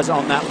rear tyres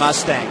on that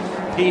Mustang?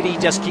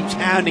 PD just keeps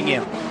hounding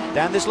him.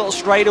 Down this little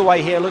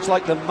straightaway here, looks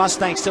like the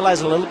Mustang still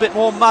has a little bit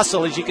more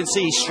muscle. As you can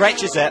see, he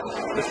stretches it,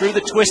 but through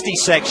the twisty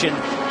section,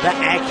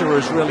 that Acura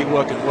is really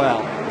working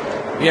well.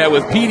 Yeah,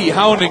 with Petey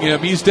hounding him,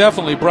 he's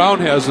definitely, Brown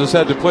has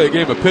had to play a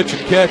game of pitch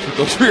and catch with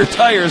those rear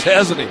tires,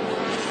 hasn't he?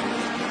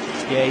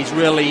 Yeah, he's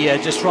really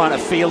just trying to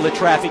feel the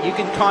traffic. You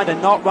can kind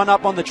of not run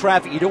up on the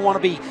traffic. You don't want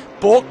to be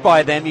balked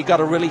by them. You've got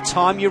to really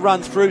time your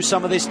run through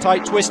some of this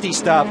tight, twisty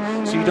stuff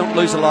so you don't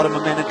lose a lot of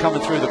momentum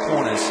coming through the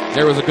corners.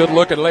 There was a good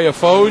look at Leah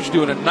Foge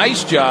doing a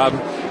nice job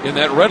in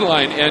that red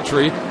line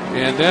entry.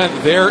 And then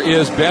there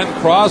is Ben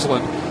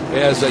Crosland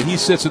as he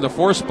sits in the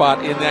 4th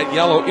spot in that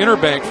yellow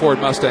Interbank Ford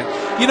Mustang.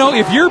 You know,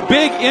 if you're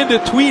big into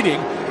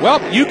tweeting,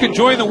 well, you can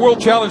join the World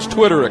Challenge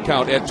Twitter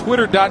account at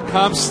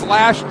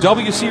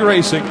twitter.com/WC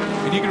Racing,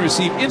 and you can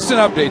receive instant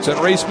updates on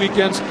race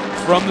weekends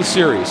from the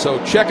series. So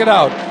check it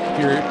out. If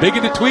you're big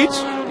into tweets,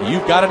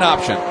 you've got an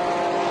option.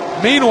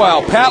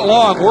 Meanwhile, Pat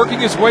Long working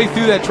his way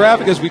through that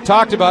traffic as we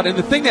talked about. And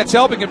the thing that's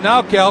helping him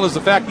now, Cal, is the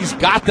fact he's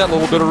got that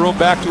little bit of room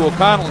back to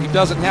O'Connell. He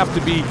doesn't have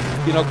to be,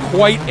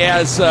 quite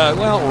as,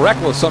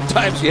 reckless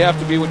sometimes you have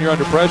to be when you're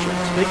under pressure.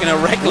 Speaking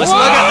of reckless, look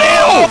at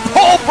that. Oh,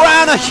 Paul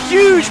Brown, a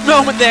huge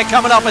moment there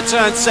coming up at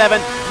turn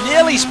 7.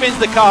 Nearly spins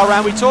the car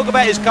around. We talk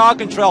about his car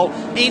control.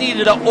 He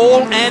needed it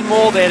all and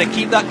more there to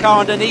keep that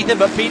car underneath him,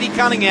 but Petey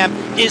Cunningham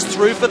is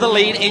through for the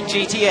lead in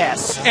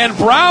GTS. And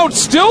Brown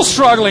still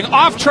struggling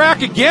off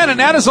track again, and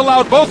that has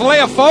allowed both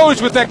Leah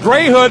Foge with that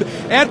gray hood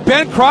and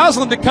Ben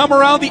Crosland to come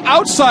around the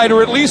outside,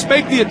 or at least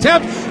make the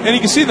attempt. And you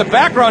can see in the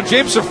background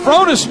James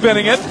Safronis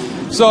spinning it,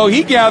 so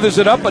he gathers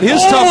it up, but his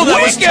tough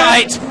that was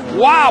tight.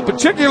 Wow,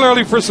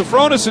 particularly for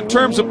Safronis in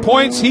terms of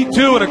points. He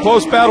too in a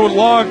close battle with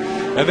Long,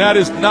 and that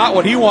is not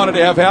what he wanted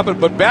to have happen.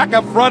 But back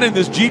up front in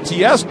this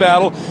GTS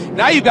battle,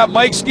 now you've got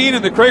Mike Skeen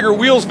and the Krager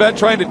Wheels vet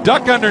trying to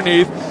duck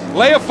underneath.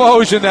 Leah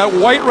Foge in that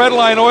white red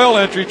line oil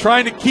entry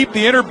trying to keep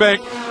the Interbank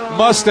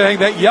Mustang,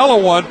 that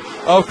yellow one,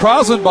 of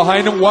Crosland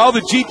behind him while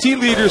the GT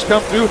leaders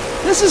come through.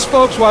 This is,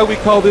 folks, why we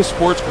call this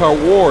Sports Car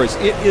Wars.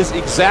 It is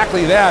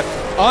exactly that.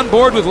 On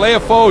board with Leah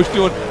Foge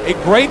doing a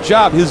great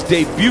job. His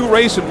debut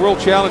race in World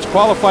Challenge,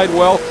 qualified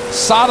well,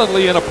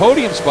 solidly in a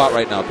podium spot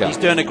right now, Cal. He's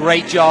doing a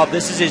great job.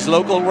 This is his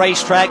local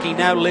racetrack. He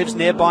now lives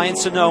nearby in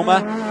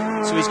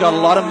Sonoma, so he's got a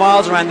lot of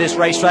miles around this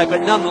racetrack,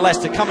 but nonetheless,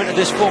 to come into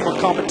this form of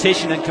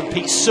competition and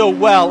compete so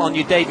well on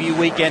your debut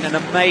weekend, an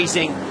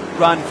amazing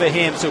run for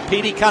him. So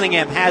Petey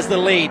Cunningham has the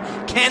lead.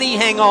 Can he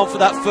hang on for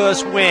that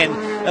first win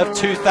of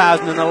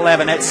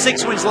 2011? Had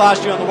 6 wins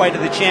last year on the way to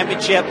the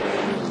championship.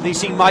 And you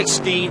see Mike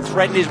Skeen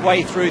threading his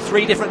way through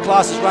 3 different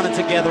classes running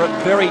together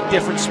at very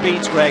different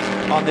speeds, Greg,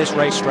 on this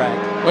racetrack.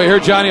 Well, you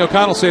heard Johnny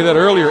O'Connell say that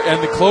earlier,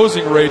 and the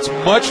closing rates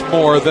much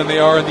more than they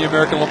are in the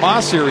American Le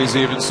Mans Series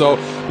even, so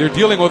they're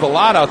dealing with a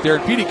lot out there.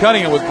 And Petey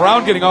Cunningham, with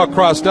Brown getting all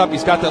crossed up,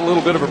 he's got that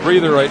little bit of a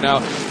breather right now,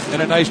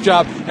 and a nice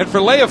job. And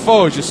for Leah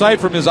Foge, aside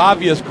from his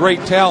obvious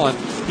great talent,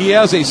 he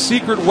has a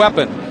secret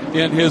weapon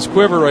in his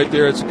quiver right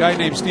there. It's a guy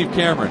named Steve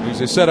Cameron, who's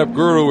a setup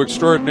guru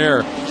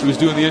extraordinaire, who's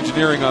doing the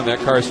engineering on that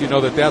car, so you know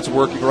that that's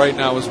working right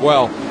now as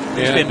well.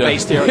 He's been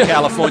based here in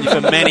California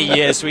for many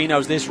years, so he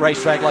knows this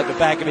racetrack like the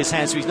back of his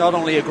hand. So he's not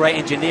only a great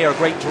engineer, a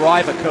great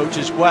driver coach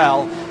as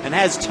well, and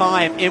has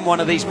time in one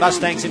of these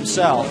Mustangs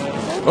himself.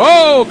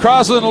 Oh,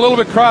 Crosland a little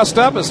bit crossed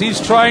up as he's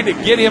trying to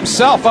get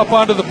himself up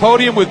onto the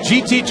podium with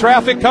GT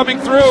traffic coming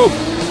through.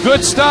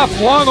 Good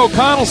stuff. Long,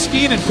 O'Connell,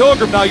 Skeen, and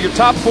Pilgrim now your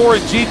top 4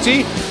 in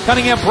GT.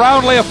 Cunningham,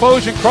 Brown, Leah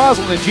Foge, and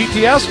Crosland in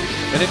GTS.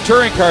 And in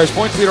touring cars,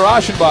 points leader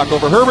Aschenbach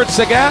over Herbert,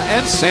 Sagat,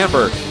 and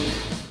Sandberg.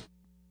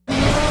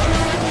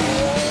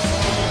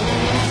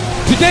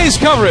 Today's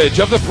coverage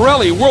of the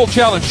Pirelli World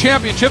Challenge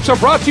Championships are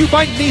brought to you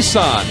by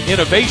Nissan,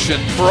 innovation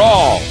for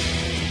all.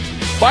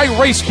 By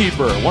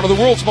Racekeeper, one of the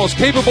world's most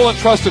capable and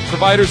trusted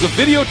providers of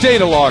video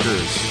data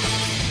loggers.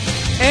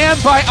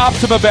 And by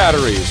Optima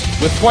batteries.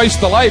 With twice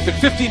the life and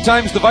 15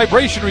 times the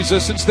vibration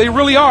resistance, they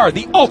really are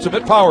the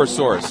ultimate power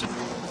source.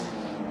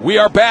 We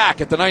are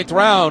back at the 9th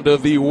round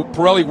of the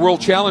Pirelli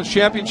World Challenge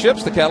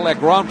Championships, the Cadillac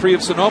Grand Prix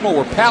of Sonoma,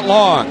 where Pat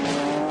Long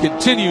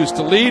continues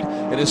to lead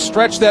and has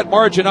stretched that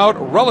margin out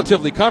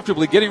relatively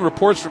comfortably, getting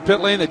reports from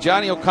pit lane that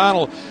Johnny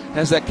O'Connell,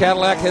 as that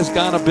Cadillac has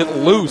gone a bit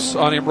loose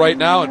on him right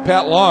now, and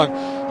Pat Long,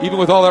 even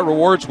with all that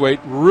rewards weight,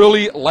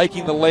 really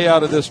liking the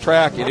layout of this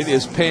track, and it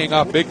is paying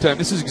off big time.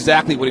 This is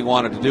exactly what he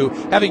wanted to do.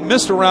 Having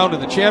missed a round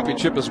in the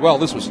championship as well,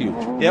 this was huge.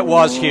 It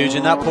was huge,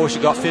 and that Porsche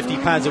got 50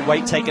 pounds of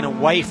weight taken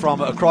away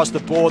from it across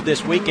the board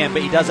this weekend,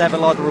 but he does have a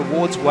lot of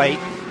rewards weight.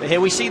 But here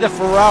we see the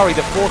Ferrari,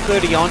 the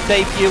 430 on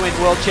debut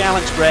in World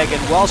Challenge, Greg,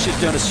 and Welsh is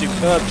doing a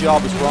superb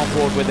job as we're on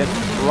board with him.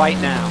 right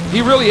now.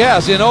 He really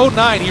has. In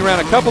 2009, he ran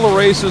a couple of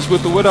races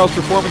with the Woodhouse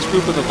Performance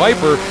Group and the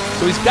Viper,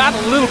 so he's got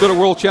a little bit of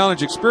World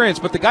Challenge experience.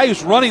 But the guy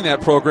who's running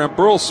that program,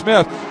 Burl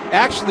Smith,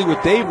 actually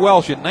with Dave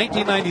Welsh in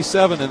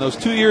 1997, in those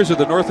 2 years of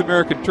the North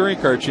American Touring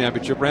Car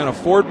Championship, ran a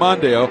Ford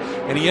Mondeo,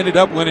 and he ended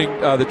up winning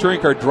the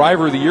Touring Car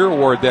Driver of the Year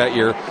award that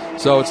year.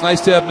 So it's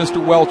nice to have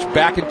Mr. Welch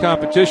back in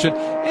competition.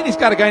 And he's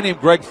got a guy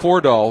named Greg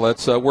Fordahl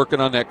that's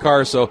working on that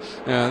car, so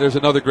there's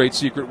another great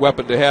secret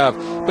weapon to have.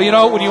 But, you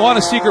know, when you want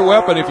a secret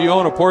weapon, if you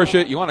own a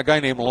Porsche, you want a guy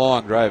named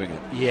Long driving it.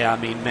 Yeah, I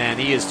mean, man,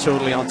 he is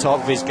totally on top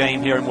of his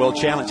game here in World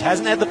Challenge.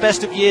 Hasn't had the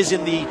best of years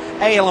in the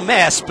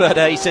ALMS, but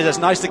he says it's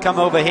nice to come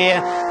over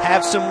here,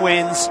 have some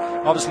wins.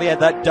 Obviously had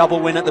that double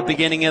win at the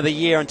beginning of the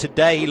year, and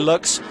today he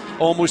looks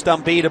almost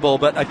unbeatable.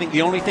 But I think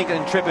the only thing that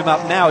can trip him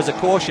up now is a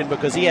caution,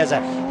 because he has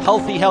a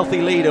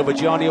healthy lead over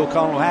Johnny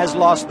O'Connell, who has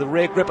lost the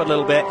rear grip a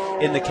little bit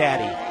in the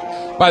caddy.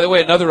 By the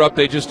way, another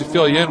update just to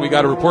fill you in. We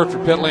got a report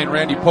from pit lane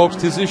Randy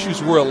Popes. His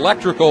issues were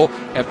electrical.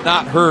 Have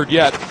not heard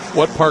yet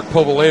what parked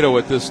Povolato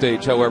at this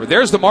stage, however.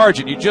 There's the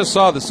margin. You just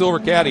saw the silver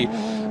caddy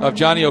of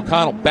Johnny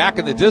O'Connell back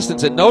in the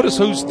distance. And notice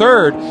who's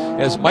third,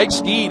 as Mike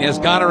Skeen has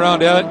gone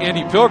around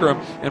Andy Pilgrim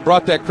and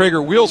brought that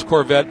Krager Wheels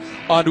Corvette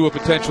onto a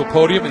potential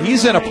podium. And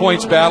he's in a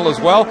points battle as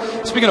well.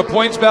 Speaking of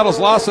points battles,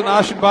 Lawson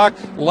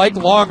Aschenbach, like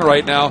Long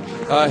right now,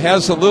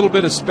 has a little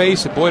bit of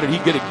space. And boy, did he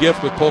get a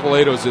gift with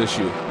Povolato's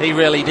issue. He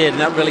really did,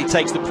 and that really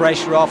takes the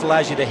pressure off,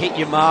 allows you to hit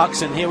your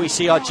marks. And here we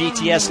see our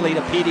GTS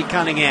leader, Petey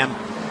Cunningham.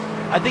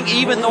 I think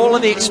even all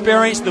of the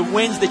experience, the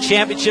wins, the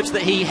championships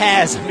that he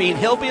has, I mean,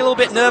 he'll be a little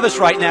bit nervous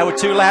right now with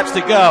 2 laps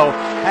to go.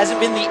 Hasn't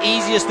been the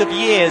easiest of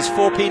years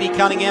for Petey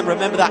Cunningham.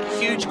 Remember that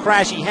huge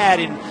crash he had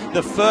in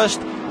the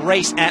first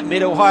race at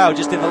Mid-Ohio,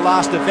 just in the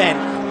last event.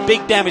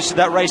 Big damage to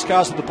that race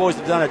car, so the boys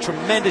have done a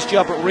tremendous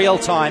job at real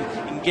time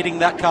in getting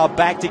that car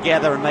back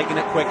together and making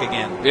it quick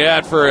again. Yeah,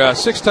 and for a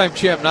 6-time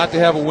champ not to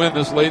have a win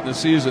this late in the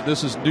season,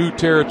 this is new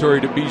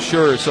territory to be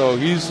sure. So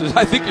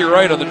I think you're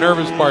right on the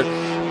nervous part.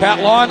 Pat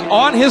Long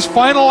on his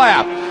final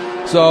lap.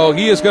 So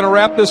he is going to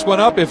wrap this one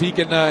up if he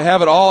can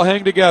have it all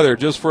hang together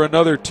just for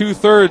another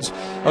 2/3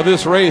 of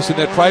this race in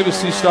that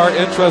Privacy Star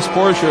Entrust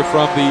Porsche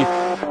from the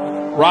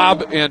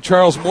Rob and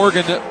Charles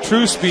Morgan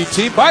True Speed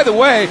team. By the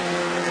way,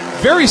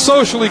 very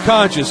socially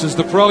conscious is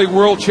the Pirelli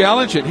World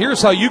Challenge, and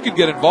here's how you can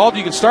get involved.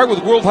 You can start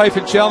with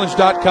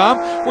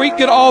world-challenge.com, where you can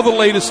get all the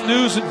latest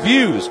news and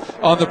views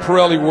on the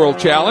Pirelli World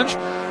Challenge.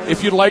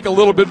 If you'd like a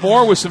little bit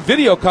more with some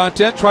video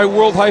content, try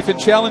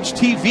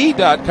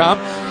world-challengetv.com.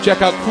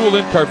 Check out cool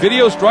in-car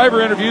videos,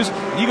 driver interviews.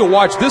 You can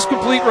watch this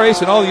complete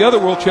race and all the other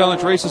World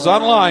Challenge races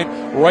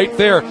online right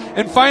there.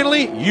 And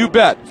finally, you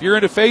bet, if you're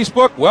into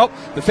Facebook, well,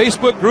 the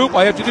Facebook group,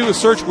 all you have to do is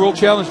search World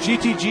Challenge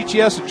GT,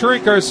 GTS, and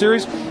Touring Car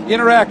Series.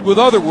 Interact with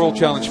other World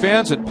Challenge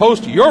fans and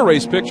post your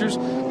race pictures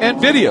and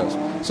videos.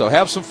 So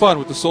have some fun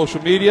with the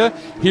social media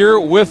here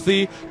with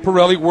the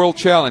Pirelli World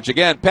Challenge.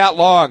 Again, Pat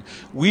Long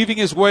weaving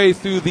his way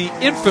through the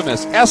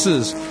infamous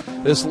S's,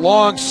 this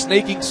long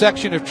snaking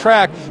section of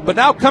track, but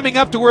now coming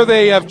up to where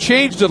they have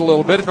changed it a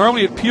little bit.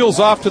 Normally it peels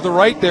off to the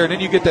right there, and then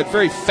you get that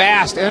very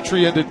fast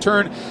entry into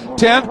turn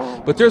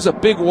 10, but there's a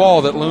big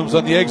wall that looms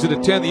on the exit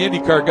at 10. The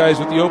IndyCar guys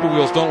with the open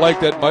wheels don't like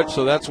that much,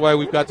 so that's why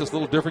we've got this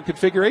little different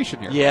configuration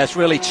here. Yeah, it's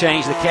really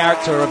changed the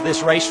character of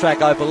this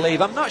racetrack, I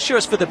believe. I'm not sure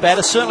it's for the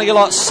better, certainly a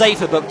lot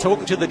safer, but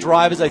talking to the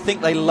drivers, I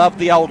think they love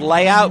the old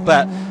layout,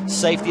 but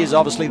safety is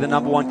obviously the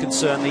 #1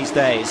 concern these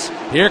days.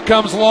 Here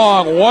comes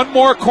Long. One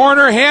more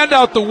corner, hand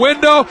out the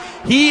window.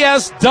 He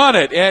has done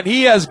it, and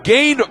he has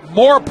gained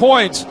more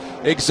points.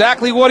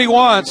 Exactly what he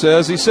wants.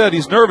 As he said,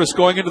 he's nervous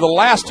going into the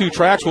last 2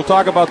 tracks. We'll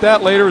talk about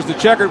that later as the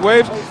checkered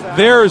waves.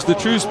 There is the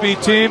True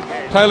Speed team.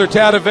 Tyler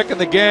Tadovic and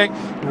the gang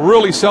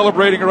really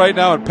celebrating right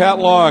now. And Pat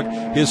Long,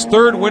 his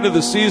 3rd win of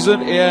the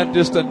season, and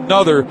just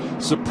another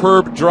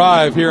superb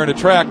drive here in the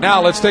track.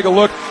 Now let's take a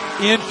look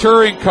in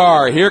touring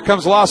car. Here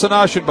comes Lawson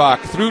Aschenbach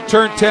through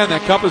turn 10,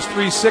 that Compass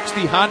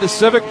 360 Honda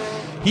Civic.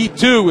 He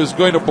too is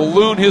going to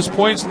balloon his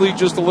points lead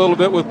just a little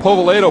bit with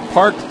Povolato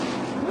parked.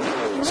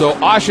 So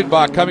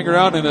Aschenbach coming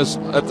around and is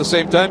at the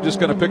same time just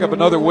going to pick up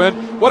another win.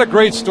 What a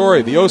great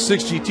story. The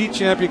 06 GT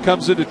champion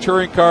comes into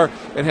touring car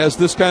and has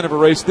this kind of a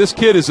race. This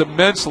kid is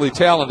immensely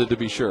talented, to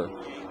be sure.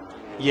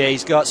 Yeah,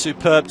 he's got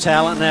superb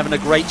talent and having a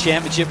great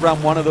championship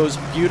run, one of those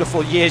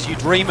beautiful years you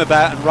dream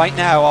about. And right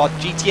now, our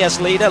GTS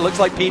leader looks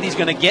like Petey's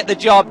going to get the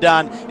job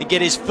done and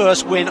get his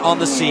first win on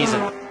the season.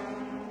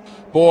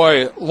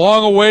 Boy,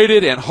 long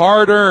awaited and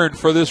hard earned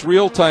for this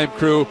real-time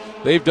crew.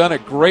 They've done a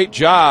great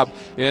job,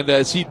 and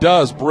as he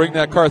does bring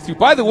that car through.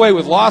 By the way,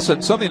 with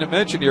Lawson, something to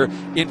mention here,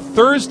 in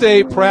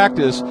Thursday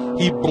practice,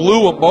 he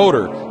blew a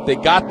motor. They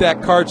got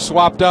that card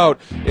swapped out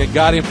and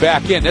got him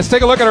back in. Let's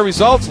take a look at our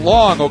results.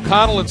 Long,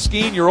 O'Connell and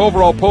Skeen, your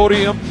overall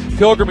podium.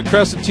 Pilgrim and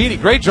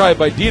Crescentini, great drive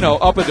by Dino,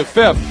 up into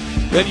 5th.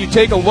 Then you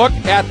take a look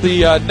at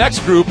the next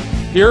group.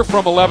 Here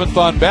from 11th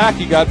on back,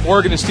 you got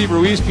Morgan and Steve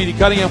Ruiz, Petey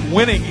Cunningham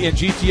winning in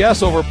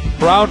GTS over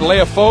Brown,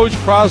 Leia Foge,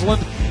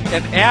 Crosland,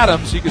 and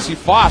Adams. You can see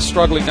Foss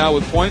struggling now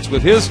with points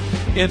with his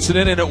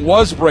incident, and it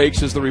was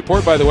brakes, is the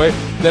report, by the way.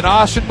 Then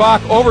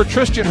Aschenbach over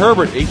Tristan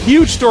Herbert. A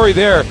huge story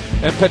there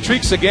And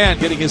Patrick Sagan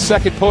getting his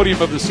second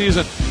podium of the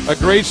season. A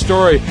great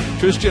story.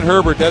 Tristan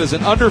Herbert, that is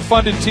an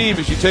underfunded team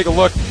as you take a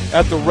look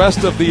at the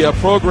rest of the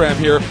program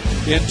here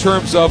in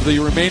terms of the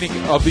remaining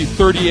of the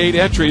 38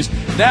 entries.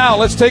 Now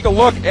let's take a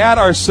look at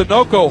our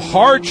Sunoco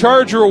Hard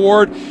Charger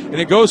Award, and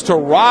it goes to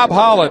Rob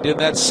Holland in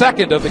that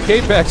second of the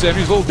K-Pax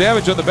entries. A little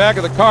damage on the back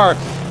of the car.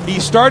 He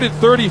started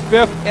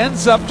 35th,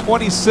 ends up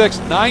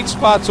 26th, 9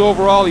 spots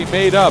overall he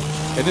made up.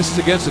 And this is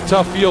against a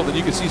tough field, and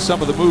you can see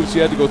some of the moves. He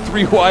had to go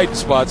 3 wide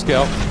spots,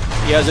 Cal.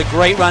 Yeah, it was a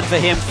great run for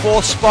him.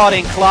 4th spot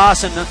in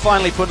class, and then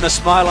finally putting a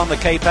smile on the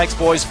K-Pax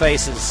boys'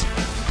 faces.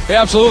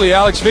 Yeah, absolutely.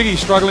 Alex Figge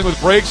struggling with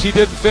brakes. He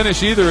didn't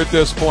finish either at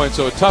this point,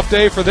 so a tough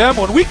day for them.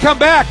 When we come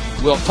back,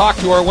 we'll talk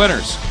to our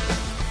winners.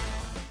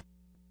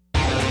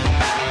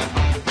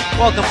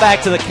 Welcome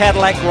back to the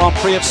Cadillac Grand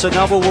Prix of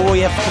Sonoma, where we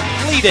have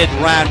completed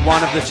round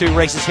 1 of the 2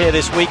 races here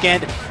this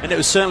weekend, and it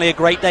was certainly a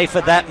great day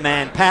for that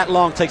man. Pat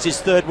Long takes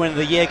his 3rd win of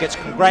the year, gets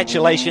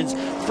congratulations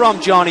from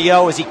Johnny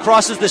O. As he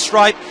crosses the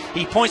stripe,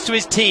 he points to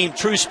his team,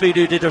 True Speed,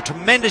 who did a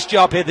tremendous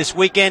job here this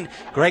weekend.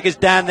 Greg is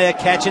down there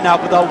catching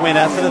up with our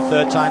winner for the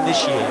 3rd time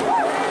this year.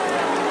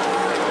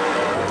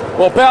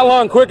 Well, Pat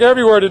Long, quick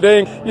everywhere today.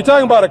 You're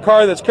talking about a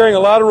car that's carrying a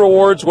lot of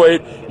rewards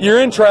weight. You're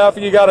in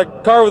traffic. You got a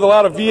car with a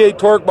lot of V8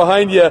 torque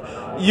behind you.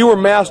 You were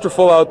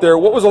masterful out there.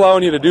 What was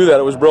allowing you to do that?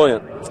 It was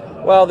brilliant.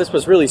 Well, this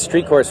was really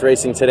street course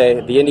racing today.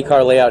 The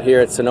IndyCar layout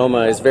here at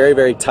Sonoma is very,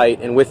 very tight,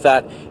 and with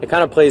that, it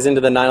kind of plays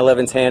into the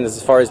 911's hand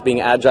as far as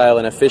being agile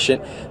and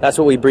efficient. That's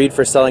what we breed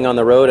for selling on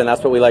the road, and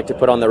that's what we like to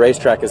put on the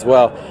racetrack as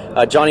well.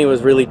 Johnny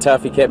was really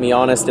tough. He kept me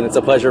honest, and it's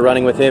a pleasure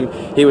running with him.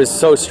 He was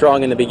so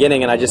strong in the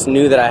beginning, and I just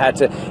knew that I had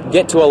to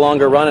get to a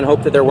longer run and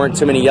hope that there weren't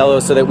too many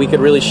yellows so that we could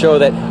really show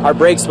that our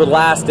brakes would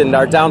last and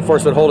our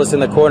downforce would hold us in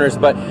the corners.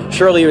 But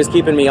surely he was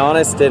keeping me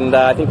honest, and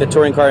I think the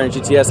touring car and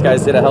GTS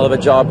guys did a hell of a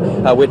job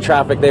with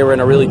traffic. They were in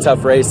a really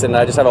tough race, and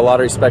I just have a lot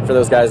of respect for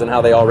those guys and how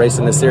they all race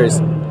in this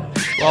series.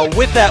 Well,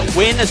 with that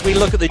win, as we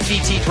look at the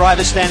GT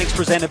driver standings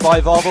presented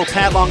by Volvo,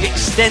 Pat Long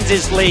extends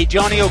his lead.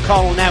 Johnny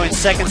O'Connell now in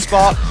 2nd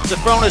spot.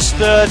 Zafrona's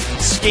 3rd.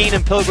 Skeen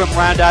and Pilgrim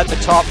round out the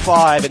top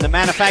 5. In the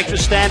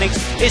manufacturer's standings,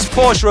 it's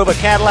Porsche over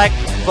Cadillac.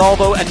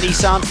 Volvo and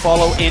Nissan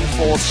follow in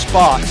 4th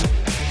spot.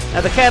 Now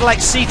the Cadillac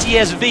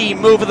CTS-V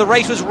move of the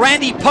race was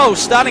Randy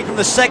Post, starting from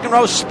the 2nd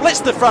row, splits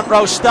the front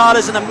row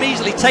starters and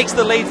immediately takes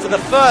the lead for the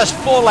first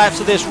 4 laps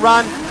of this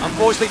run.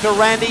 Unfortunately for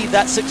Randy,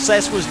 that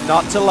success was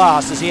not to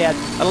last as he had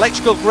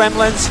electrical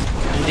gremlins.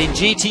 And in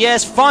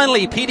GTS,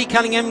 finally, Petey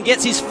Cunningham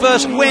gets his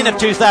first win of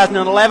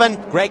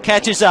 2011. Greg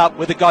catches up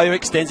with the guy who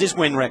extends his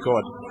win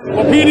record.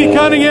 Well, Petey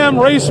Cunningham,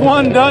 race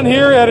 1 done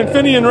here at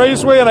Infineon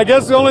Raceway, and I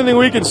guess the only thing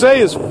we can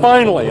say is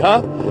finally,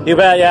 huh? You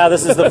bet, yeah.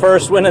 This is the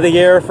first win of the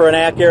year for an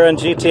Acura and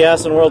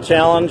GTS and World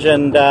Challenge,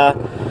 and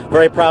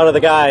very proud of the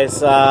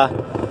guys.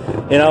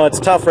 You know, it's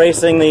tough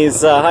racing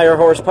these higher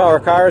horsepower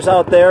cars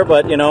out there,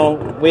 but, you know,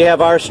 we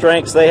have our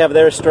strengths, they have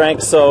their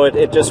strengths, so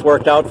it just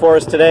worked out for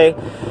us today.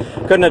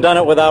 Couldn't have done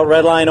it without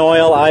Redline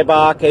Oil,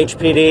 Eibach,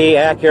 HPD,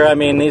 Acura. I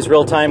mean, these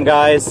real-time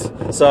guys,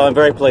 so I'm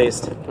very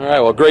pleased. All right,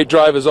 well, great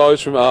drive as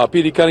always from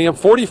Petey Cunningham.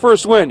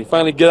 41st win. You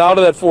finally get out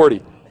of that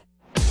 40.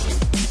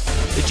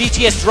 The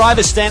GTS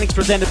driver standings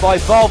presented by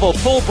Volvo.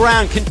 Paul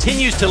Brown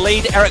continues to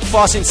lead. Eric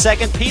Foss in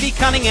 2nd. Petey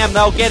Cunningham,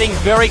 though, getting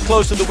very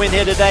close to the win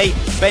here today.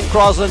 Ben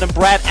Crosland and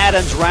Brad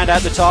Adams round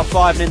out the top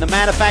 5. And in the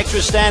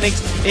manufacturer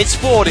standings, it's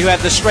Ford who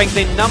have the strength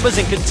in numbers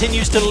and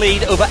continues to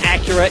lead over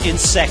Acura in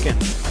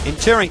 2nd. In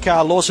touring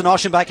car, Lawson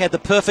Oschenbach had the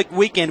perfect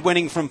weekend,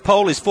 winning from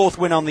pole, his 4th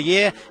win on the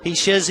year. He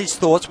shares his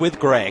thoughts with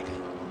Greg.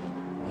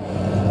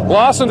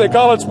 Lawson, they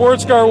call it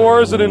Sports Car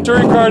Wars, and in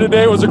touring car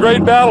today it was a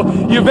great battle.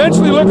 You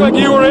eventually looked like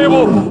you were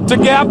able to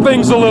gap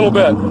things a little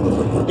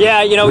bit.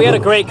 Yeah, you know, we had a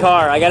great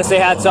car. I got to say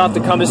hats off to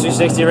Compass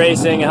 360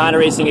 Racing and Honda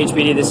Racing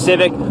HPD. The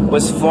Civic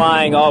was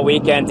flying all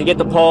weekend. To get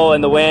the pole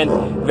and the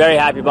win, very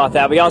happy about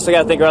that. We also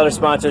got to thank our other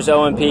sponsors,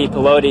 OMP,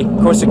 Pelote,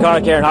 of course the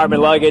Car Care and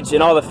Hartman Luggage,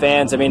 and all the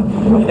fans. I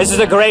mean, this is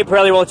a great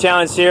Pirelli World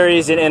Challenge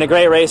Series and a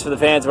great race for the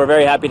fans. We're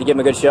very happy to give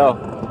them a good show.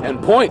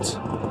 And points.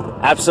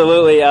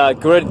 Absolutely,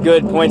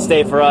 good points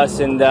day for us,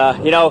 and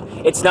you know,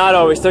 it's not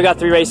over. We still got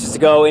 3 races to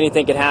go.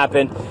 Anything can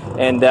happen,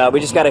 and we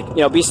just got to,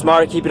 you know, be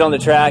smart, keep it on the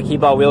track,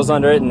 keep our wheels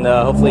under it, and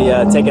hopefully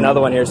take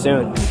another one here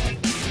soon.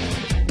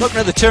 Looking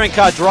at the touring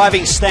car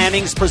driving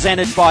standings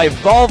presented by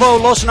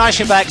Volvo, Lawson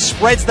Eichenbach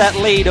spreads that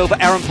lead over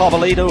Aaron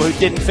Povolito, who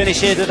didn't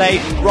finish here today.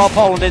 Rob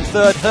Holland in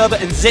 3rd,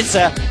 Herbert and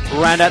Zitzer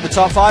round out the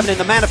top 5, and in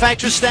the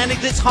manufacturer's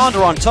standings, it's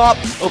Honda on top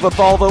over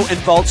Volvo and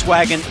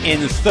Volkswagen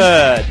in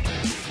 3rd.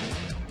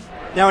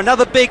 Now,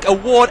 another big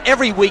award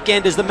every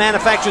weekend is the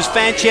Manufacturers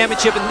Fan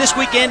Championship, and this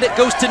weekend it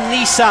goes to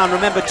Nissan.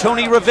 Remember,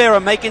 Tony Rivera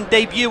making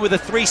debut with a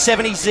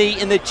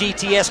 370Z in the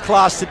GTS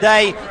class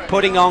today,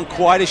 putting on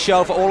quite a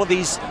show for all of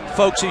these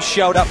folks who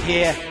showed up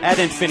here at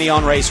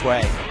Infineon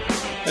Raceway.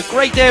 A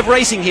great day of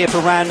racing here for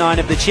round 9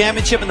 of the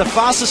championship, and the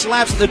fastest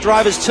laps that the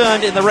drivers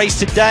turned in the race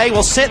today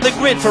will set the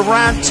grid for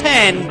round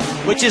 10,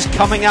 which is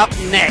coming up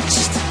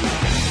next.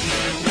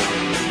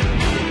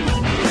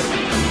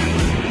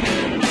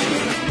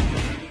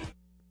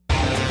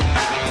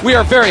 We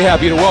are very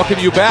happy to welcome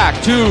you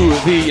back to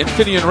the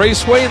Infineon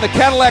Raceway in the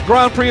Cadillac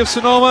Grand Prix of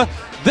Sonoma,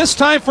 this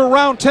time for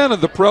round 10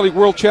 of the Pirelli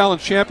World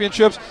Challenge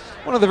Championships.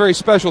 One of the very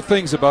special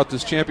things about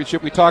this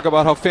championship, we talk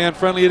about how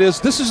fan-friendly it is.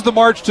 This is the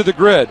march to the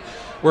grid,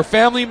 where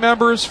family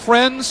members,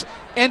 friends,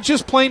 and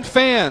just plain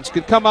fans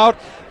can come out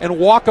and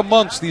walk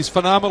amongst these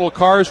phenomenal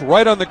cars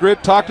right on the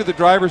grid, talk to the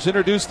drivers,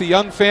 introduce the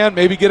young fan,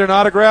 maybe get an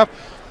autograph,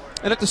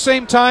 and at the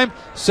same time,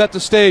 set the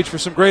stage for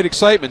some great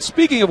excitement.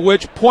 Speaking of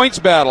which, points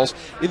battles.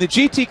 In the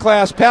GT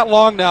class, Pat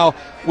Long now,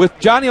 with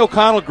Johnny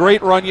O'Connell,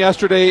 great run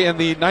yesterday in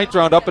the ninth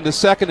round, up into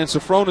second, and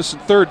Sofronis in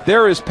third.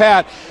 There is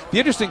Pat. The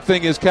interesting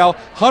thing is, Cal,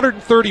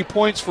 130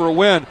 points for a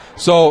win,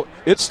 so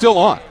it's still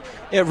on.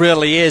 It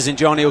really is, and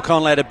Johnny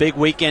O'Connell had a big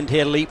weekend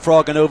here,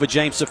 leapfrogging over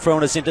James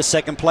Sofronis into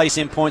second place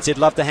in points. He'd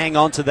love to hang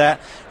on to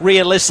that.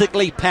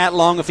 Realistically, Pat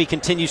Long, if he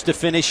continues to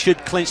finish,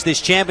 should clinch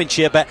this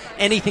championship, but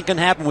anything can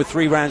happen with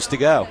 3 rounds to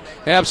go.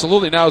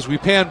 Absolutely. Now, as we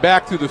pan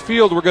back through the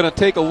field, we're going to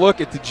take a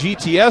look at the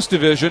GTS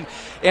division,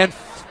 and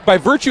by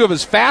virtue of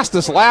his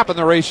fastest lap in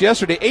the race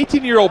yesterday,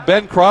 18-year-old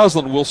Ben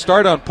Crosland will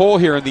start on pole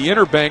here in the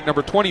inner bank,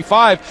 number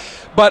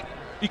 25, but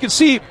you can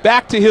see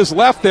back to his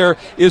left there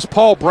is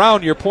Paul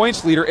Brown, your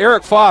points leader.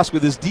 Eric Foss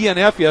with his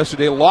DNF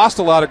yesterday lost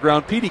a lot of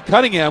ground. Petey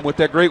Cunningham with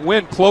that great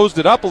win closed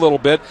it up a little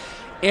bit.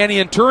 Annie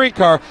in touring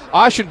car,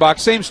 Aschenbach,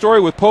 same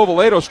story with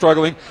Povolato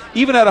struggling.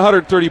 Even at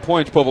 130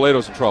 points,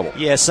 Povolato's in trouble.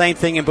 Yeah, same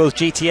thing in both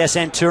GTS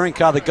and touring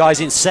car. The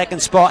guys in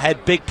second spot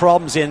had big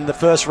problems in the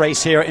first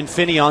race here at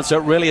Infineon, so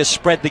it really has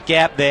spread the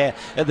gap there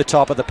at the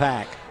top of the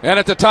pack. And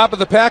at the top of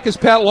the pack is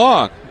Pat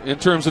Long. In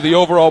terms of the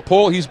overall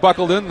pole, he's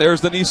buckled in.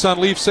 There's the Nissan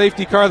Leaf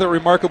safety car, that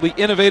remarkably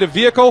innovative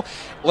vehicle.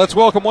 Let's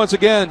welcome once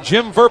again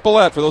Jim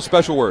Verpilette for those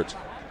special words.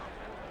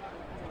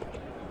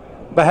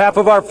 On behalf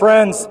of our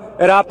friends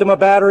at Optima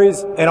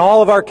Batteries and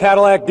all of our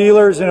Cadillac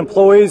dealers and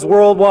employees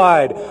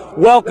worldwide,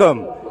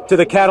 welcome to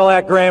the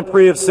Cadillac Grand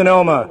Prix of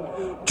Sonoma.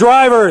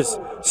 Drivers,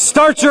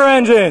 start your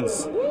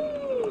engines!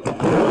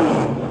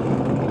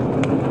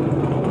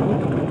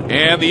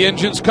 And the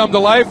engines come to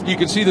life. You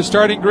can see the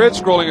starting grid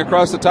scrolling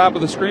across the top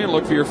of the screen.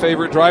 Look for your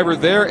favorite driver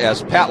there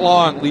as Pat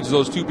Long leads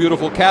those 2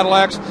 beautiful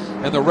Cadillacs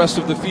and the rest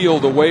of the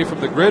field away from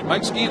the grid.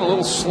 Mike Skeen a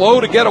little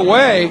slow to get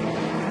away.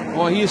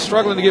 Well, he is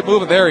struggling to get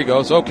moving. There he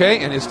goes. Okay,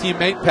 and his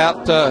teammate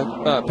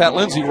Pat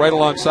Lindsay right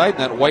alongside in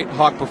that White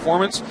Hawk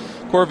Performance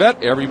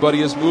Corvette.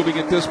 Everybody is moving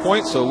at this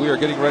point, so we are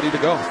getting ready to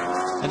go.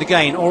 And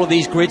again, all of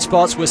these grid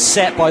spots were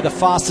set by the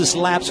fastest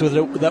laps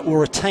that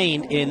were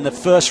attained in the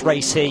first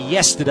race here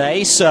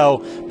yesterday.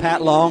 So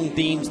Pat Long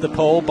deems the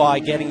pole by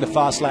getting the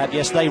fast lap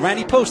yesterday.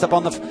 Randy Post up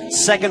on the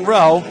second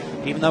row,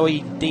 even though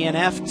he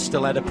DNF'd,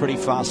 still had a pretty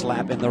fast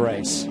lap in the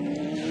race.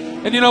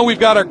 And, you know, we've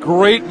got a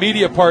great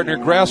media partner,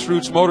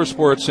 Grassroots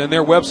Motorsports, and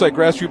their website,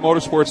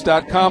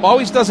 grassrootsmotorsports.com,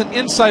 always does an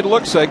inside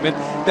look segment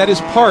that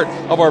is part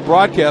of our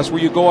broadcast where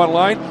you go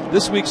online.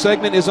 This week's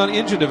segment is on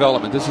engine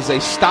development. This is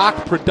a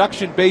stock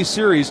production-based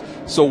series,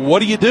 so what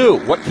do you do?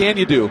 What can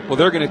you do? Well,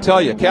 they're going to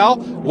tell you. Cal,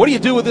 what do you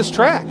do with this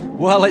track?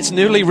 Well, it's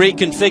newly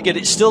reconfigured.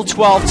 It's still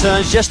 12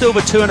 turns, just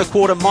over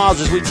 2.25 miles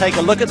as we take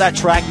a look at that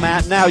track,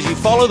 Matt. Now, as you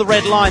follow the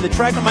red line, the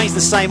track remains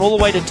the same all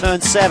the way to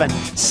turn 7.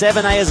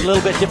 7A is a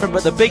little bit different,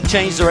 but the big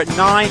changes are at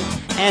 9,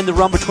 and the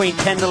run between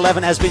 10 and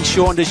 11 has been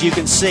shortened, as you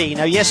can see.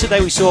 Now,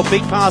 yesterday we saw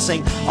big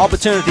passing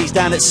opportunities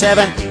down at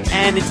 7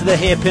 and into the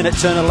hairpin at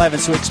turn 11,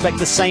 so expect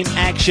the same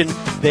action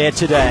there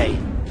today.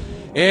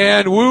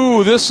 And,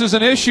 woo, this is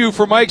an issue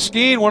for Mike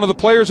Skeen, one of the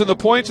players in the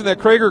points in that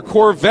Krager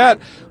Corvette.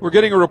 We're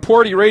getting a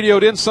report he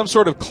radioed in some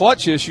sort of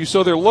clutch issue,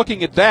 so they're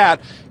looking at that,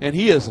 and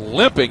he is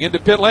limping into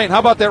pit lane. How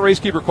about that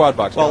Racekeeper quad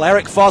box? Well,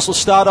 Eric Foss will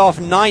start off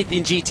 9th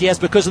in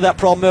GTS because of that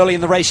problem early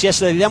in the race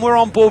yesterday. Then we're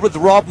on board with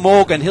Rob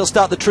Morgan. He'll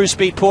start the True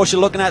Speed Porsche.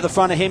 Looking at the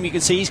front of him, you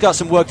can see he's got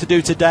some work to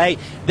do today.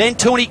 Then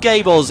Tony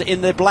Gables in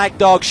the Black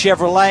Dog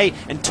Chevrolet,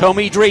 and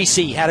Tommy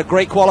Dreesy had a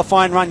great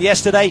qualifying run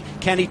yesterday.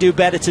 Can he do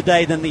better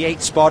today than the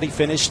 8th spot he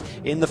finished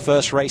in the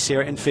first race here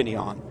at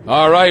Infineon?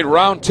 All right,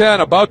 round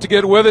 10, about to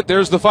get with it.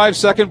 There's the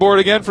 5-second board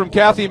again from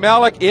Kathy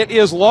Malik. It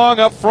is Long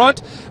up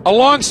front,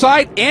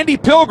 alongside Andy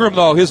Pilgrim,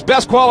 though, his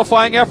best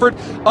qualifying effort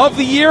of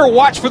the year.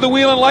 Watch for the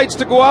wheel and lights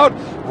to go out.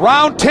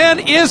 Round 10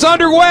 is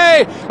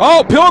underway.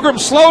 Oh, Pilgrim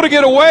slow to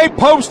get away.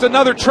 Post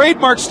another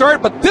trademark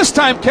start, but this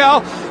time,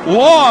 Cal,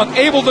 Long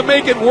able to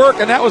make it work,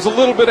 and that was a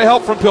little bit of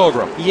help from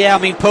Pilgrim. Yeah, I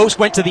mean, Post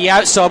went to the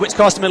outside, which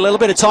cost him a little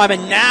bit of time,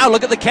 and now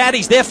look at the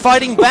caddies. They're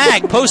fighting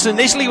back. Post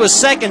initially was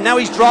second. Now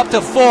he's dropped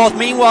to 4th.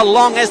 Meanwhile,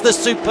 Long has the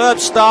superb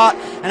start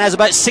and has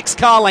about 6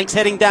 car lengths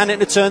heading down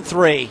into turn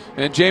 3.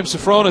 And James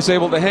Sofronis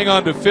able to hang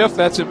on to 5th.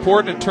 That's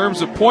important in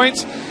terms of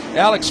points.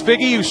 Alex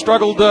Figge, who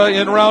struggled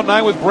in round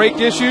 9 with brake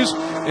issues,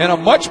 and a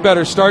much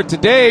better start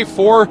today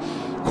for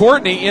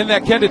Courtney in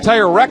that Kenda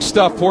Tire Rex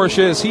stuff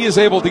Porsche, as he is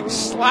able to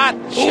slot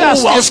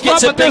just Walsh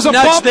gets a big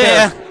nudge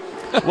there.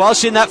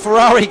 Walsh in that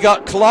Ferrari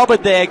got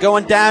clobbered there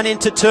going down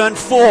into turn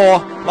 4.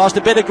 Lost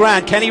a bit of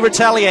ground. Can he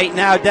retaliate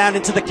now down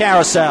into the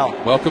carousel?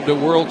 Welcome to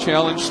World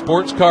Challenge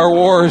Sports Car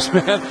Wars,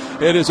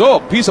 man. It is, a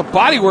piece of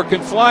bodywork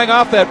and flying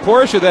off that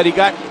Porsche that he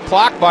got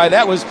clocked by.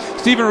 That was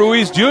Stephen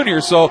Ruiz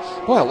Jr. So,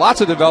 boy,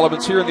 lots of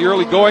developments here in the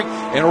early going.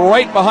 And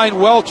right behind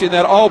Welch in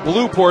that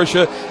all-blue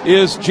Porsche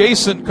is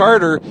Jason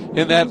Carter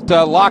in that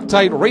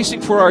Loctite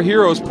Racing for Our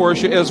Heroes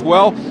Porsche as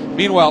well.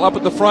 Meanwhile, up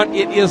at the front,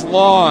 it is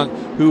Long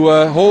who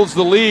holds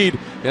the lead.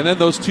 And then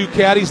those two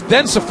caddies.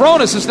 Then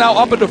Sofronis is now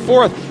up into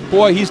fourth.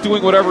 Boy, he's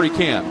doing whatever he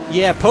can.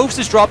 Yeah, Post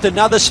has dropped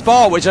another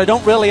spot, which I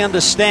don't really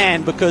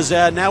understand, because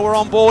now we're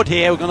on board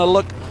here. We're going to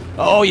look.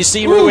 Oh, you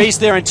see Ruiz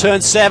there in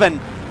turn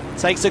 7.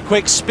 Takes a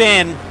quick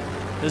spin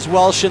as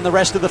Welsh and the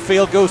rest of the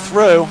field go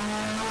through.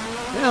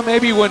 Yeah,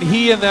 maybe when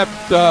he and that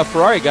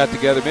Ferrari got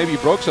together, maybe he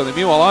broke something.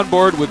 Meanwhile, on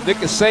board with Nick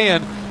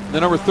Kasayan, the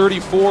number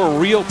 34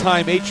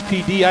 real-time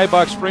HPD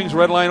Eibach Springs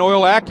Redline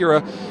Oil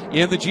Acura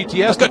in the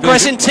GTS Look at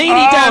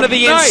Crescentini down to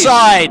the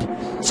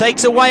inside.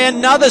 Takes away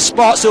another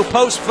spot, so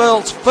Post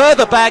falls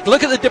further back.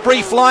 Look at the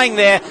debris flying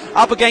there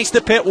up against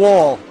the pit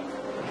wall.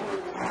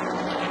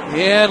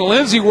 And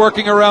Lindsay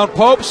working around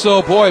Pope,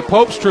 so boy,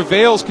 Pope's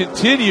travails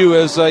continue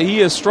as he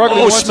is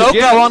struggling once smoke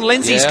again. on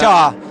Lindsay's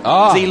car.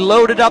 As he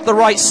loaded up the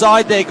right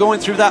side there, going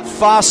through that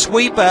fast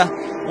sweeper.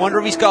 Wonder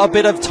if he's got a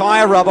bit of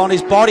tire rub on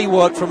his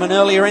bodywork from an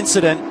earlier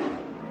incident.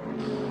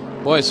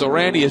 Boy, so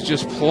Randy has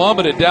just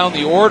plummeted down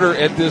the order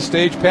at this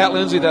stage. Pat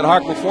Lindsay, that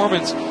Hawk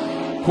Performance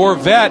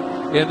Corvette.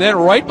 And then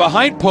right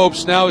behind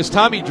Popes now is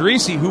Tommy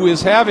Dreese, who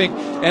is having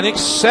an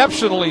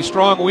exceptionally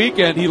strong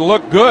weekend. He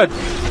looked good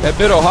at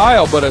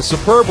Mid-Ohio, but a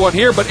superb one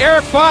here. But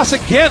Eric Foss,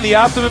 again, the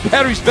Optimum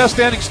Battery's best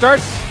standing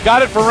start.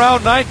 Got it for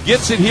round 9,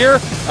 gets it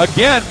here.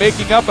 Again,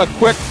 making up a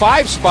quick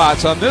 5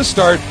 spots on this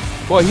start.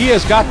 Boy, he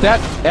has got that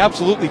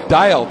absolutely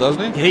dialed,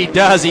 doesn't he? He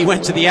does. He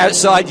went to the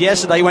outside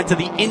yesterday, went to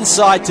the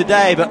inside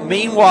today. But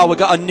meanwhile, we've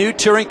got a new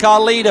touring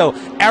car leader.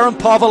 Aaron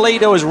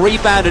Povolito has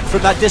rebounded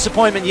from that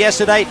disappointment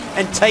yesterday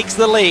and takes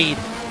the lead.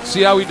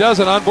 See how he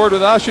does it on board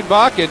with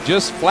Aschenbach, and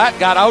just flat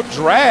got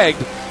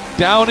out-dragged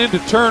down into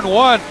turn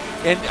 1.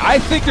 And I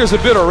think there's a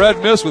bit of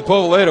red mist with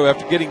Povolito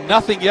after getting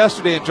nothing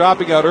yesterday and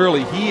dropping out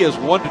early. He is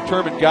one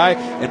determined guy,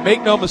 and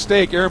make no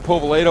mistake, Aaron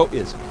Povolito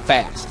is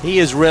fast. He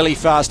is really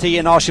fast. He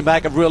and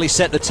Aschenbach have really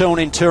set the tone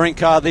in touring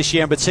car this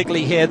year, and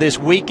particularly here this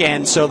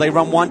weekend. So they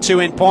run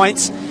 1-2 in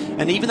points.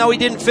 And even though he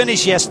didn't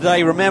finish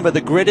yesterday, remember,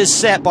 the grid is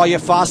set by your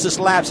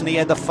fastest laps, and he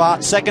had the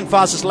second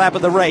fastest lap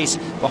of the race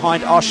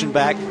behind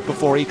Aschenbach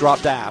before he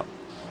dropped out.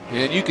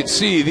 And you can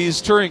see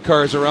these touring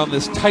cars around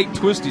this tight,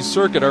 twisty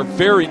circuit are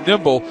very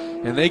nimble,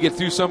 and they get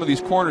through some of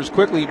these corners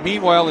quickly.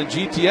 Meanwhile, in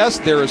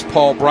GTS, there is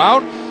Paul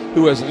Brown,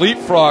 who has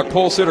leapfrogged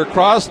pole sitter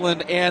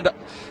Crossland and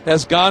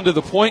has gone to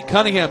the point.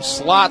 Cunningham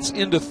slots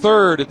into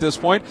third at this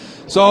point.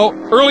 So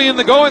early in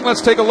the going,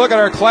 let's take a look at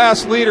our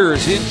class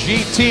leaders. In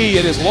GT,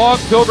 it is Long,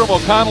 Pilgrim,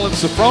 O'Connell, and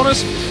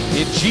Sofronis.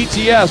 In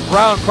GTS,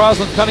 Brown,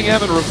 Crossland,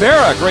 Cunningham, and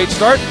Rivera. Great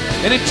start.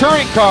 And in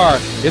touring car,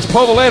 it's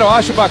Povolito,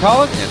 Aschenbach,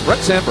 Holland, and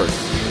Brett Sandberg.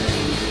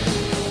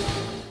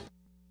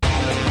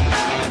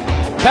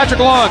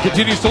 Patrick Long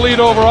continues to lead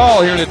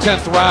overall here in the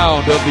 10th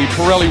round of the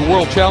Pirelli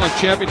World Challenge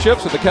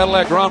Championships at the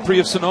Cadillac Grand Prix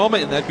of Sonoma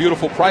in that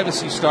beautiful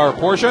Privacy Star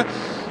Porsche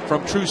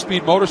from True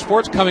Speed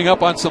Motorsports. Coming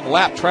up on some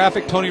lap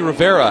traffic, Tony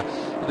Rivera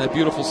in that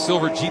beautiful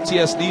silver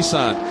GTS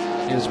Nissan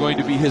is going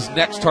to be his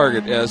next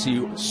target as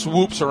he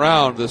swoops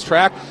around this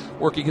track,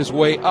 working his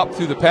way up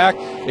through the pack,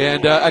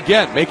 and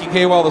again, making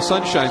hay while the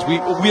sun shines.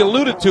 We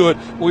alluded to it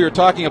when we were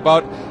talking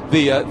about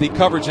the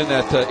coverage in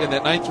that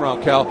 9th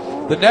round,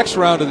 Cal. The next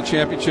round of the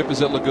championship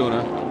is at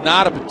Laguna.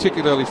 Not a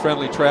particularly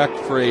friendly track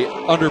for a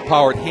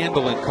underpowered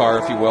handling car,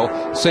 if you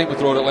will. Same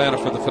with Road Atlanta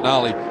for the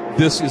finale.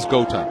 This is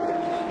go time.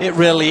 It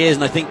really is,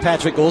 and I think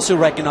Patrick also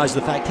recognized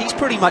the fact he's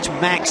pretty much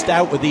maxed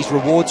out with these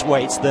rewards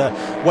weights, the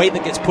weight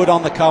that gets put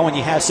on the car when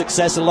you have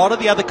success. A lot of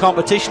the other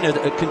competition have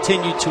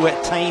continued to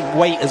attain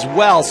weight as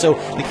well, so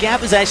the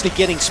gap is actually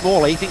getting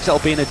smaller. He thinks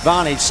that'll be an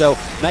advantage, so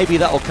maybe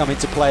that'll come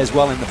into play as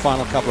well in the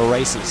final couple of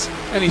races.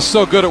 And he's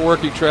so good at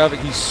working traffic.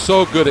 He's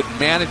so good at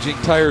managing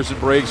tires and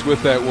brakes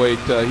with that weight.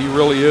 He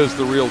really is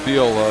the real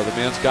deal. The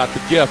man's got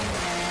the gift.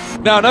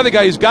 Now, another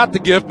guy who's got the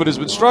gift but has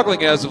been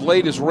struggling as of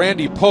late is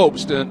Randy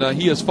Popst, and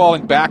he is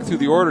falling back through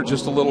the order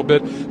just a little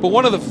bit. But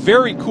one of the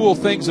very cool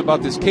things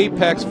about this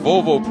K-Pax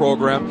Volvo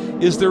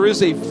program is there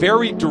is a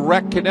very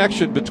direct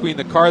connection between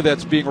the car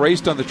that's being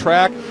raced on the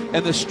track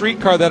and the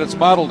street car that it's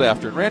modeled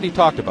after. And Randy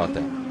talked about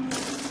that.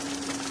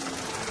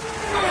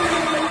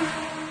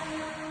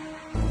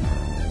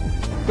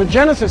 The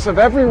genesis of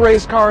every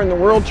race car in the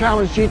World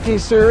Challenge GT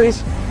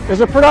Series is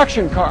a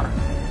production car.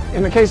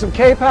 In the case of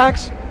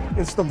K-Pax,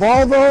 it's the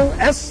Volvo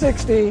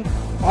S60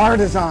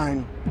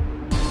 R-Design.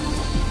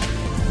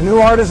 The new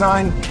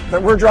R-Design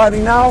that we're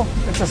driving now,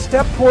 it's a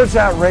step towards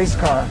that race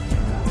car.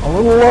 A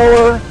little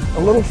lower, a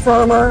little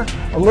firmer,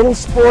 a little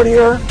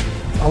sportier,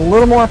 a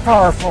little more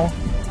powerful,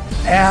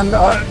 and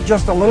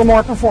just a little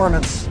more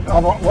performance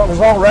of what was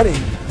already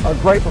a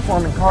great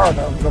performing car,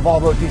 the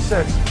Volvo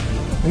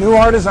D6. The new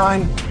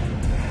R-Design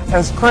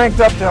has cranked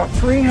up to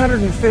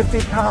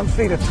 350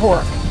 pound-feet of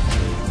torque.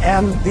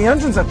 And the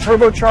engine's a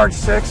turbocharged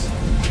 6.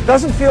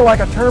 Doesn't feel like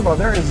a turbo.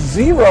 There is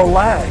zero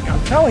lag.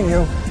 I'm telling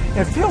you,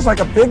 it feels like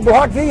a big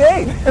block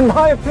V8, in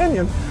my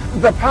opinion.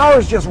 The power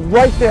is just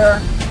right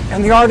there,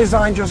 and the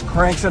R-Design just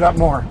cranks it up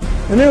more.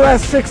 The new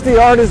S60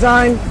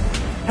 R-Design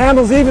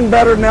handles even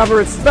better than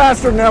ever. It's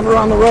faster than ever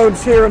on the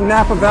roads here in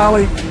Napa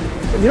Valley.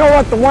 But you know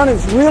what? The one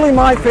that's really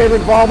my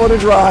favorite Volvo to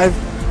drive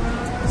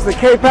is the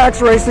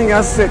K-Pax Racing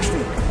S60.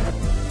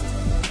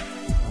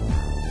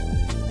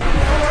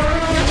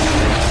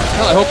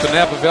 Well, I hope the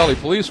Napa Valley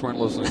Police weren't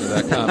listening to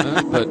that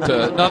comment,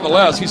 but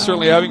nonetheless, he's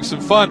certainly having some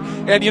fun.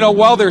 And,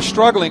 while they're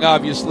struggling,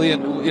 obviously,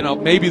 and,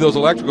 maybe those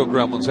electrical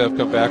gremlins have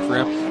come back for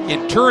him,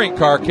 in touring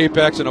car,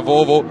 K-Pax and a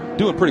Volvo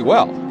doing pretty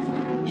well.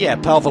 Yeah,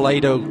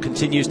 Palvolato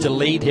continues to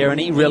lead here, and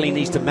he really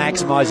needs to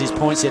maximize his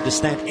points here to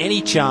stand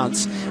any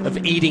chance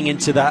of eating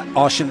into that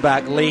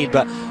Oschenbach lead.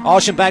 But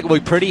Oschenbach will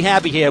be pretty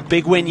happy here.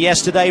 Big win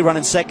yesterday,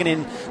 running second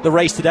in the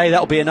race today.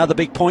 That'll be another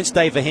big points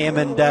day for him,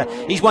 and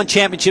he's won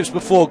championships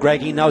before,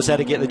 Greg. He knows how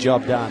to get the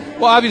job done.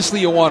 Well, obviously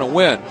you want to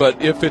win,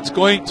 but if it's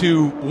going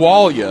to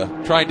wall you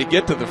trying to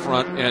get to the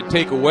front and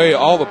take away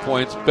all the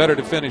points, better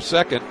to finish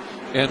second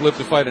and live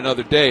to fight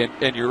another day,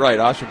 and you're right,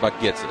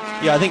 Oschenbach gets it.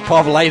 Yeah, I think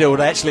Palvolato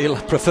would actually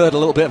have preferred a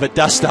little bit of a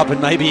dust-up,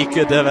 and maybe he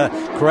could have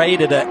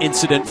created an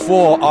incident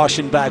for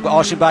Oschenbach, but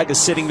Oschenbach is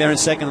sitting there in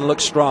second and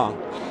looks strong.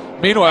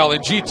 Meanwhile,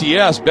 in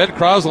GTS, Ben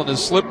Crosland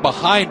has slipped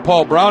behind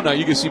Paul Brown. Now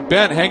you can see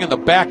Ben hanging the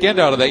back end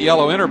out of that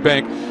yellow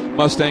Interbank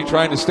Mustang,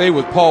 trying to stay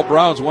with Paul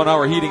Brown's 1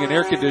 hour heating and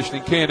air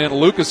conditioning K&N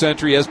Lucas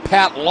entry as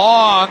Pat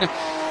Long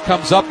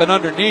comes up and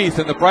underneath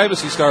in the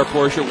Privacy Star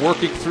Porsche,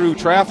 working through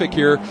traffic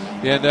here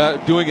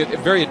and doing it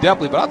very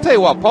adeptly. But I'll tell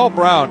you what, Paul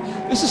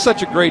Brown, this is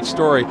such a great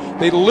story.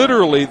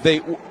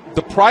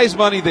 The prize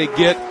money they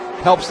get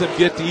helps them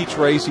get to each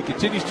race. He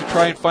continues to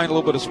try and find a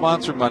little bit of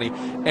sponsor money,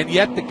 and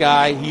yet the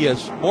guy, he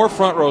has more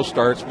front row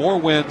starts, more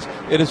wins.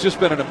 It has just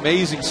been an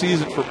amazing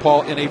season for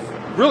Paul in a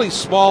really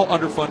small,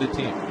 underfunded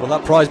team. Well,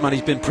 that prize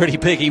money's been pretty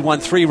big. He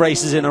won 3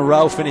 races in a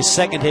row, finished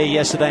second here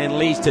yesterday and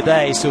leads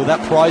today, so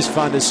that prize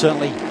fund is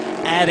certainly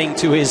adding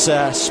to his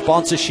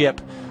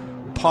sponsorship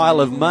pile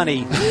of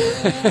money.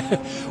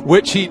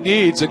 Which he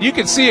needs. And you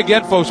can see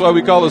again, folks, why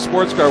we call the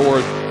Sports Car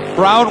Wars.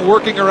 Brown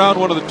working around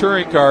one of the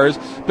touring cars,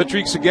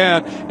 Patrick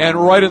Sagan, and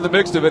right in the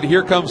mix of it,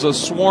 here comes a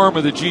swarm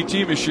of the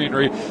GT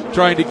machinery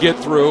trying to get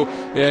through.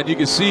 And you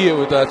can see it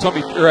with I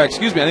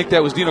think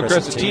that was Dino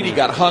Crescentini,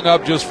 got hung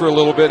up just for a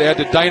little bit, had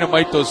to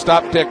dynamite those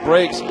stop tech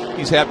brakes.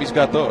 He's happy he's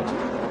got those.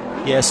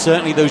 Yeah,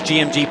 certainly those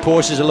GMG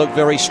Porsches look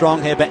very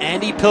strong here, but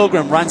Andy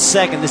Pilgrim runs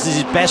second. This is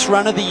his best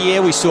run of the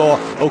year. We saw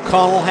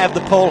O'Connell have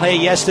the pole here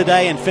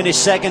yesterday and finish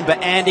second,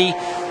 but Andy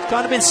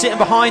kind of been sitting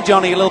behind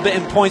Johnny a little bit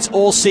in points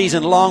all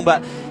season long,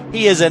 but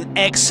he is an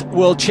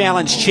ex-World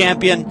Challenge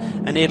champion,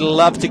 and he'd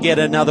love to get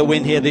another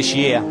win here this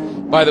year.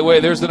 By the way,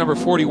 there's the number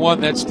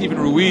 41. That's Steven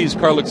Ruiz.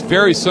 Car looks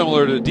very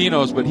similar to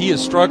Dino's, but he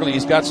is struggling.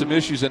 He's got some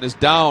issues and is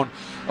down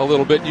a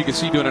little bit. You can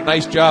see doing a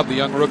nice job, the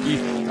young rookie.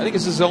 I think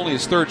this is only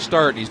his 3rd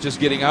start. He's just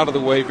getting out of the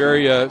way,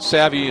 very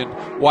savvy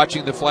and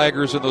watching the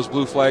flaggers and those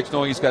blue flags,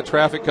 knowing he's got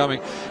traffic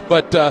coming.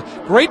 But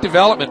great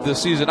development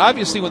this season.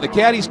 Obviously, when the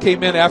caddies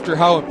came in after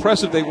how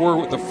impressive they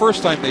were the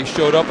first time they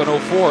showed up in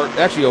 04,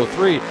 actually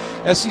 03,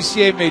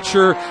 SCCA made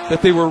sure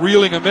that they were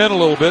reeling them in a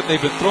little bit.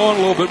 They've been throwing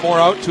a little bit more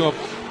out to them.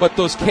 But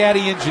those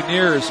caddy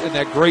engineers and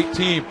that great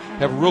team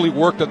have really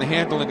worked on the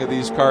handling of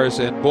these cars,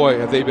 and boy,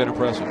 have they been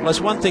impressive. Well, that's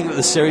one thing that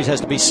the series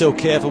has to be so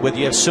careful with.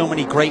 You have so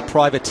many great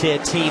privateer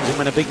teams, and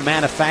when a big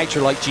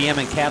manufacturer like GM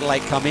and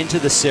Cadillac come into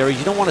the series,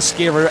 you don't want to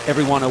scare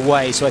everyone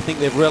away. So I think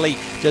they've really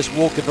just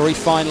walked a very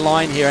fine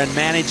line here and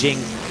managing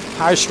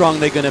how strong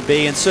they're going to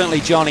be. And certainly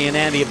Johnny and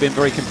Andy have been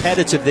very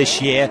competitive this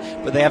year,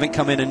 but they haven't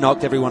come in and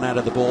knocked everyone out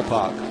of the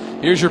ballpark.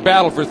 Here's your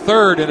battle for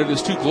 3rd, and it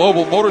is 2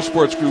 Global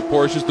Motorsports Group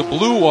Porsches. The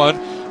blue one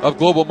of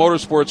Global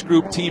Motorsports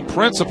Group team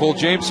principal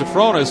James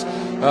Safronis,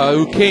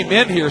 who came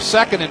in here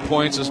 2nd in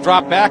points, has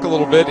dropped back a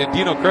little bit, and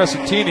Dino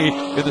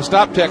Crescentini in the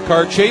Stop Tech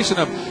car chasing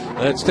him.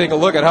 Let's take a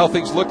look at how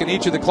things look in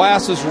each of the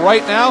classes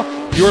right now.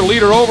 Your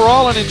leader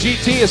overall and in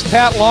GT is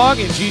Pat Long.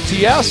 In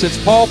GTS,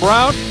 it's Paul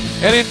Brown.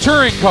 And in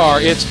touring car,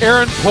 it's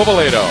Aaron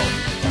Povolato.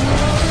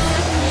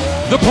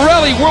 The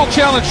Pirelli World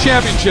Challenge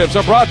Championships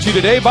are brought to you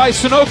today by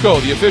Sunoco,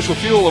 the official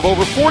fuel of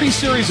over 40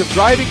 series of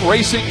driving,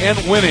 racing, and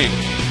winning.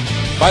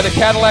 By the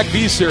Cadillac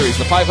V-Series,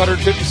 the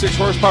 556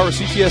 horsepower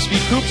CTS-V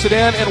coupe,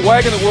 sedan, and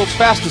wagon, the world's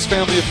fastest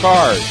family of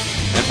cars.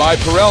 And by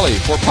Pirelli,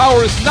 for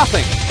power is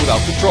nothing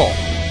without control.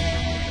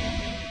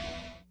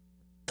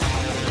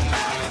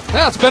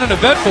 Now, it's been an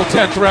eventful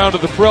 10th round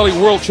of the Pirelli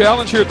World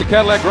Challenge here at the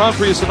Cadillac Grand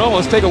Prix of Sonoma.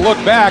 Let's take a look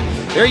back.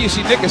 There you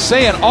see Nick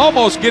Asayan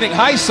almost getting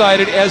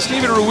high-sided as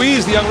Steven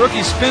Ruiz, the young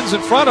rookie, spins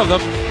in front of them.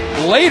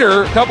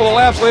 Later, a couple of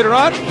laps later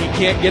on, he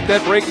can't get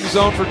that braking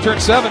zone for turn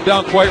 7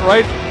 down quite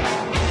right.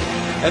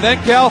 And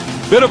then, Cal,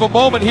 bit of a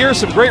moment here.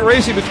 Some great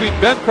racing between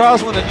Ben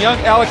Crosland and young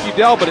Alec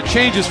Udell, but it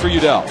changes for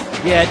Udell.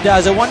 Yeah, it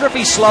does. I wonder if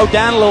he slowed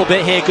down a little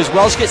bit here because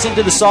Welch gets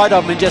into the side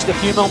of him, and just a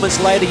few moments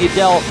later,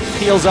 Udell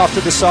peels off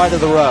to the side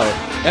of the road.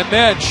 And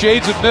then,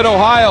 shades of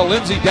Mid-Ohio,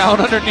 Lindsey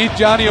down underneath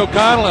Johnny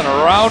O'Connell, and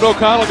around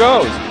O'Connell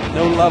goes.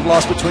 No love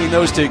lost between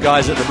those two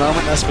guys at the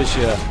moment, that's for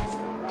sure.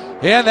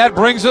 And that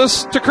brings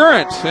us to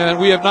current. And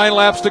we have 9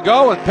 laps to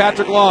go, and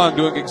Patrick Long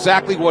doing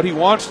exactly what he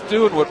wants to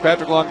do and what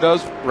Patrick Long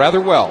does rather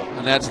well,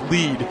 and that's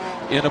lead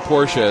in a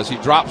Porsche as he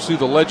drops through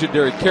the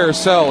legendary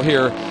carousel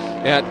here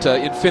at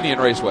Infineon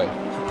Raceway.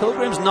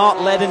 Pilgrim's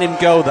not letting him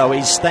go, though.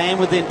 He's staying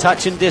within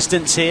touching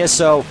distance here,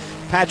 so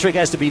Patrick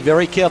has to be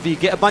very careful. You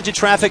get a bunch of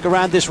traffic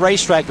around this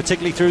racetrack,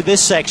 particularly through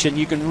this section,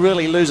 you can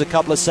really lose a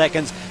couple of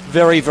seconds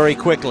very, very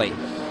quickly.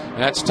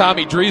 That's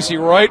Tommy Dreese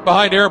right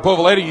behind Aaron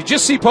Povolato. You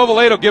just see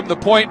Povolato give him the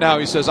point now.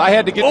 He says, I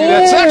had to get through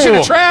that section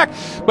of track.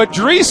 But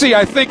Dreese,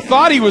 I think,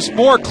 thought he was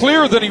more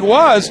clear than he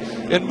was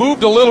and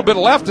moved a little bit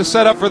left to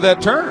set up for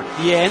that turn.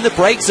 Yeah, in the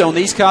brake zone,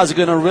 these cars are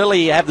going to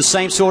really have the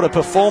same sort of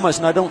performance,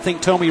 and I don't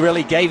think Tommy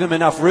really gave him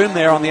enough room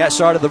there on the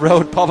outside of the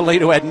road.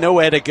 Povolato had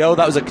nowhere to go.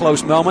 That was a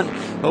close moment.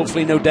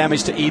 Hopefully no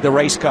damage to either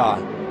race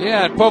car.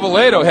 Yeah, and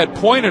Povolato had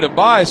pointed him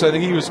by, so I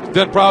think he was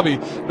then probably,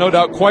 no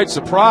doubt, quite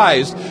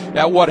surprised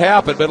at what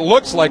happened. But it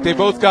looks like they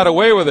both got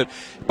away with it.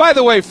 By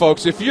the way,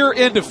 folks, if you're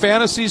into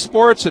fantasy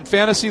sports and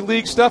fantasy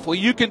league stuff, well,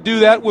 you can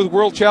do that with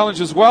World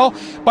Challenge as well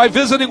by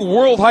visiting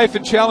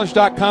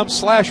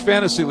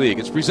world-challenge.com/fantasy league.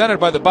 It's presented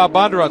by the Bob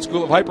Bondurant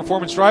School of High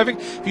Performance Driving.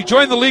 If you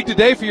join the league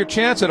today for your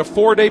chance at a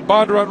 4-day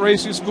Bondurant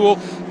Racing School,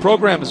 the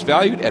program is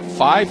valued at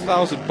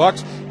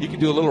 $5,000. You can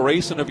do a little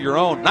racing of your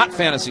own, not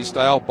fantasy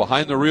style,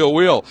 behind the real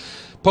wheel.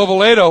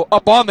 Povolato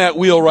up on that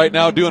wheel right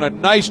now, doing a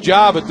nice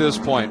job at this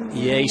point.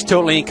 Yeah, he's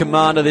totally in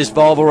command of this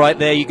Volvo right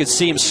there. You can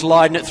see him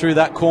sliding it through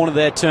that corner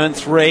there, turn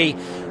 3.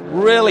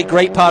 Really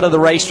great part of the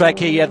racetrack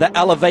here. You have the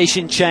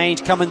elevation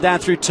change coming down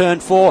through turn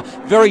 4.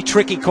 Very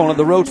tricky corner.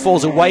 The road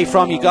falls away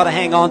from you. Got to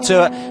hang on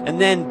to it. And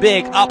then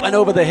big up and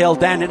over the hill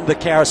down into the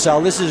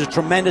carousel. This is a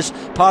tremendous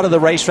part of the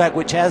racetrack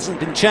which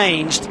hasn't been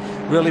changed.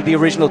 Really the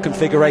original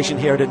configuration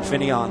here at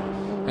Infineon.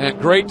 And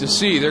great to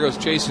see. There goes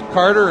Jason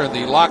Carter and the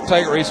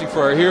Loctite Racing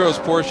for Our Heroes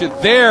Porsche.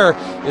 There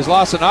is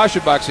Lawson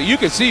Aschenbach. So you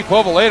can see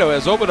Povolato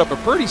has opened up a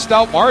pretty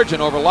stout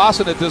margin over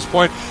Lawson at this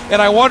point.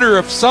 And I wonder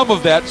if some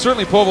of that,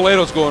 certainly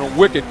Povolato's going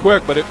wicked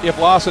quick, but if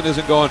Lawson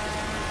isn't going,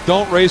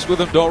 don't race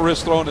with him, don't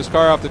risk throwing his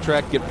car off the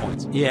track, get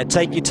points. Yeah,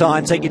 take your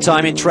time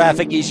in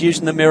traffic. He's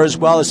using the mirror as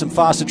well. There's some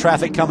faster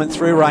traffic coming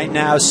through right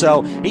now,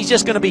 so he's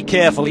just going to be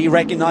careful. He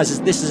recognizes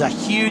this is a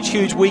huge,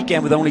 huge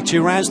weekend with only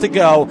 2 rounds to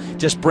go.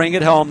 Just bring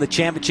it home. The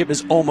championship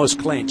is almost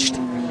clinched.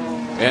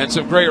 And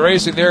some great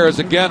racing there is,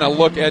 again, a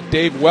look at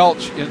Dave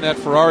Welch in that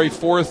Ferrari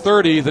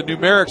 430, the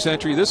numerics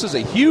entry. This is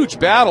a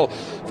huge battle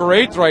for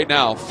 8th right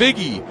now.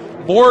 Figge,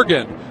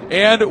 Morgan,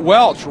 and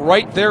Welch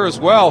right there as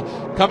well.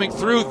 Coming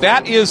through,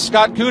 that is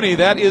Scott Cooney.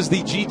 That is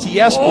the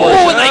GTS Porsche.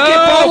 Oh, and they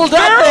get bobbled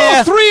up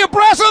there. 3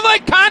 abreast of the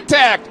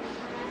contact.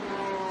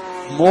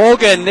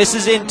 Morgan, this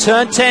is in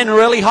turn 10,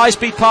 really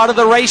high-speed part of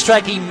the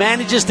racetrack. He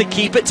manages to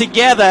keep it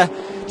together.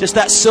 Just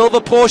that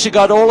silver Porsche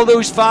got all of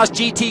those fast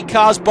GT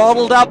cars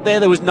bottled up there.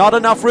 There was not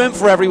enough room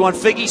for everyone.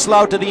 Figge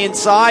slowed to the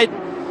inside.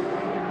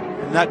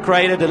 And that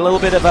created a little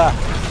bit of a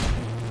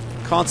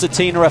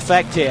concertina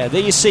effect here.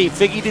 There you see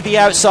Figge to the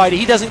outside.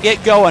 He doesn't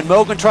get going.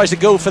 Morgan tries to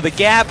go for the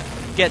gap,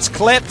 gets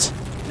clipped,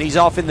 and he's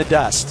off in the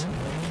dust.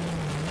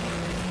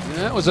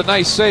 That was a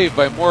nice save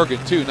by Morgan,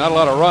 too. Not a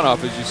lot of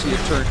runoff, as you see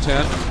at turn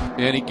 10.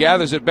 And he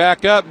gathers it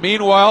back up.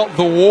 Meanwhile,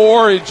 the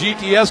war in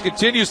GTS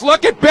continues.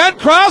 Look at Ben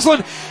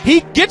Crosland.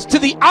 He gets to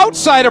the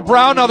outside of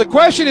Brown. Now, the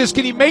question is,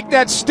 can he make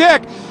that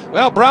stick?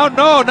 Well, Brown,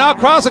 no. Now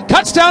Crosland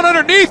cuts down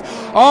underneath.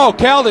 Oh,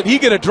 Cal, did he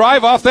get a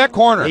drive off that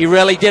corner? He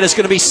really did. It's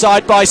going to be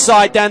side by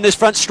side down this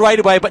front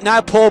straightaway. But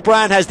now Paul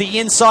Brown has the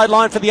inside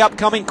line for the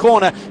upcoming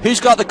corner. Who's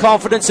got the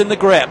confidence in the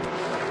grip?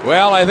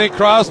 Well, I think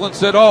Crosland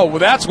said, oh, well,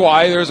 that's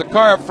why. There's a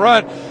car up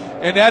front.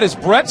 And that is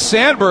Brett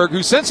Sandberg,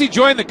 who since he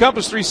joined the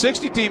Compass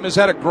 360 team has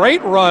had a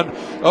great run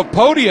of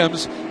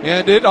podiums.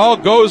 And it all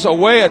goes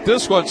away at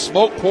this one.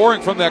 Smoke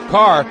pouring from that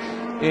car.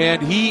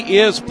 And he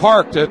is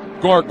parked at,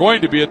 or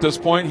going to be at this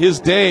point. His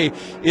day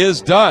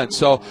is done.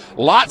 So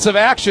lots of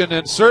action,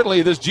 and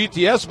certainly this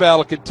GTS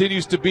battle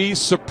continues to be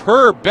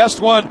superb. Best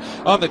one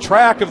on the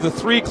track of the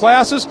 3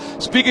 classes.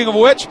 Speaking of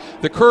which,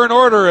 the current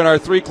order in our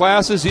 3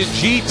 classes in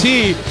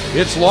GT,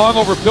 it's Long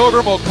over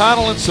Pilgrim,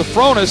 O'Connell, and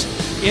Sofronis.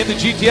 In the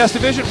GTS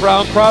division,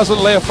 Brown, Crosland,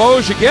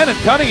 Leofoge again, and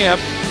Cunningham.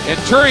 And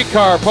touring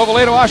car,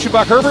 Povolato,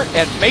 Aschenbach, Herbert,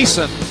 and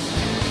Mason.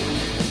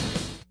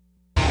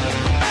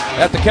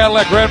 At the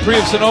Cadillac Grand Prix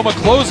of Sonoma,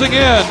 closing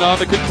in on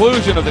the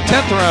conclusion of the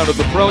 10th round of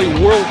the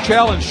Pirelli World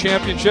Challenge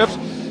Championships.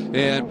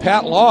 And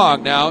Pat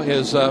Long now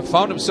has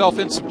found himself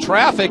in some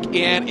traffic,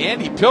 and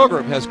Andy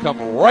Pilgrim has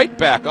come right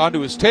back onto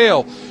his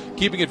tail,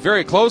 keeping it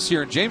very close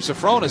here. And James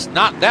Sofronis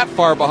not that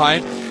far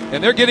behind.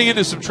 And they're getting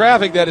into some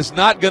traffic that is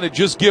not going to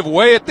just give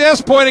way. At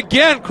this point,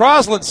 again,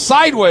 Crosland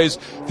sideways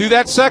through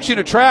that section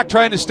of track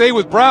trying to stay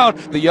with Brown,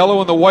 the yellow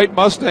and the white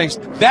Mustangs.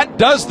 That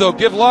does, though,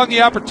 give Long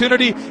the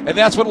opportunity, and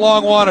that's what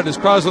Long wanted as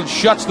Crosland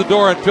shuts the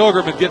door on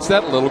Pilgrim and gets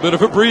that little bit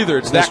of a breather.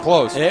 It's that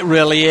close. It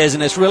really is,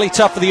 and it's really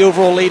tough for the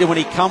overall leader when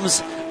he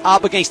comes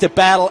up against a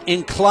battle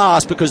in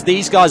class, because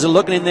these guys are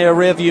looking in their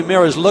rearview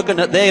mirrors, looking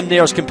at their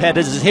nearest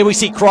competitors. Here we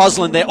see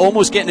Crosland. They're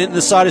almost getting into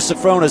the side of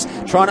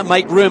Sofronas, trying to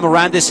make room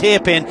around this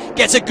hairpin.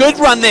 Gets a good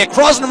run there.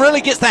 Crosland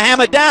really gets the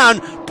hammer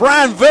down.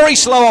 Brown very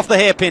slow off the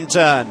hairpin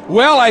turn.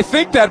 Well, I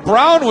think that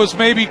Brown was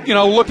maybe,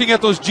 looking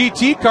at those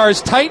GT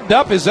cars, tightened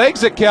up his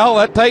exit, Cal.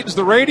 That tightens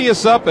the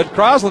radius up, and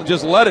Crosland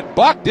just let it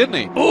buck, didn't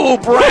he? Oh,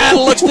 Brown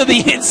looks to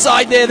the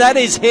inside there. That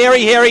is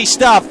hairy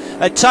stuff.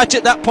 A touch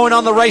at that point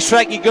on the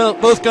racetrack, you're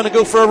both going to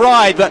go for a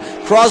ride, but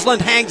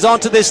Crosland hangs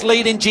on to this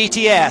lead in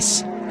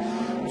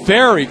GTS.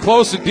 Very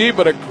close indeed,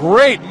 but a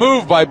great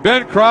move by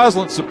Ben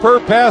Crosland.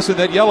 Superb pass in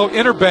that yellow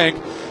Interbank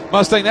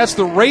Mustang. That's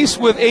the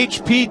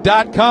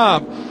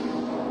racewithhp.com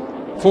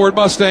Ford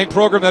Mustang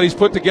program that he's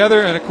put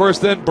together. And, of course,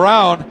 then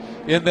Brown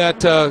in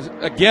that,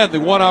 again, the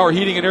 1 hour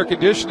heating and air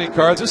conditioning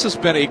cars. This has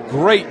been a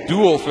great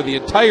duel for the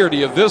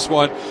entirety of this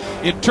one.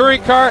 In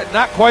touring car,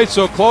 not quite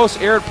so close.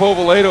 Aaron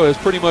Povolato has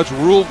pretty much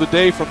ruled the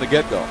day from the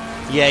get-go.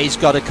 Yeah, he's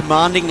got a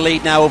commanding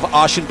lead now over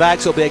Aschenbach,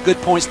 so it'll be a good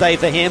points day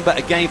for him. But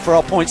again, for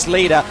our points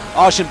leader,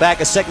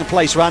 Aschenbach, a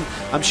second-place run.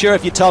 I'm sure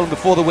if you told him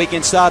before the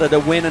weekend started a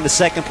win and a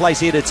second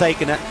place, he'd have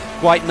taken it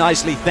quite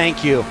nicely,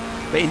 thank you.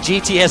 But in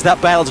GTS,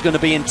 that battle's going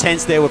to be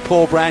intense there with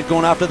Paul Brown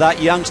going after that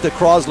youngster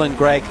Crosland,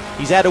 Greg.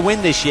 He's had a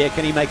win this year.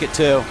 Can he make it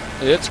too?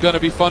 It's going to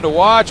be fun to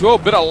watch. Oh, a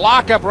bit of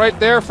lockup right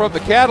there from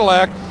the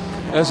Cadillac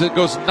as it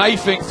goes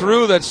knifing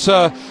through. That's,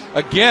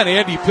 again,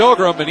 Andy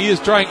Pilgrim, and he is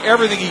trying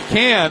everything he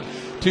can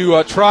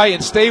to try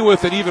and stay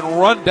with and even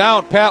run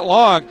down Pat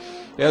Long.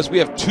 As we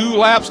have 2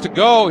 laps to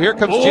go, here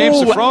comes James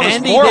Sofronas.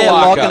 Andy there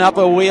locking up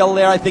a wheel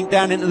there, I think,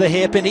 down into the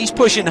hairpin. He's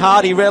pushing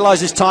hard. He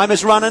realizes time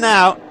is running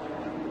out.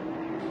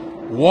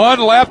 1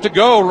 lap to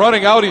go,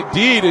 running out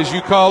indeed, as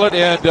you call it.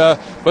 And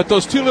but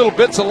those 2 little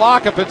bits of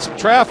lockup and some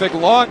traffic,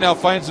 Long now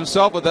finds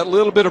himself with that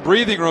little bit of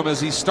breathing room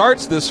as he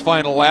starts this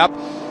final lap.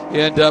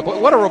 And but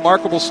what a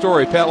remarkable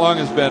story Pat Long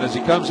has been as he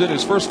comes in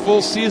his first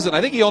full season.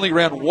 I think he only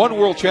ran 1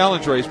 World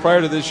Challenge race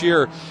prior to this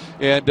year.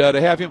 And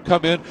to have him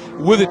come in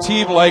with a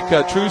team like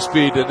True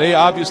Speed, and they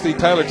obviously,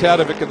 Tyler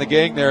Tadovic and the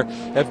gang there,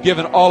 have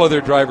given all of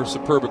their drivers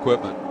superb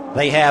equipment.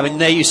 They have, and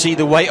there you see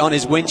the weight on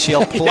his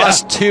windshield,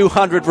 plus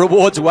 200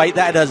 rewards weight.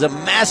 That is a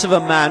massive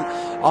amount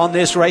on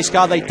this race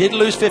car. They did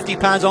lose 50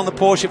 pounds on the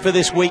Porsche for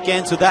this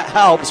weekend, so that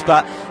helps,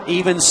 but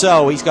even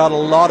so, he's got a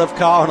lot of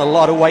car and a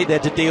lot of weight there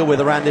to deal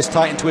with around this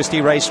tight and twisty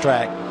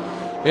racetrack.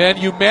 And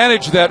you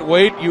manage that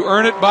weight, you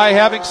earn it by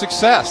having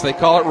success. They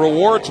call it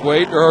rewards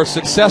weight, or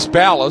success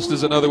ballast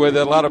is another way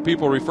that a lot of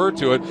people refer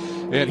to it.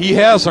 And he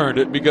has earned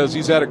it because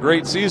he's had a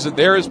great season.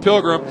 There is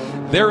Pilgrim,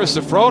 there is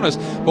Sofronas.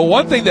 But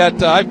one thing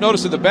that I've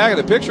noticed in the back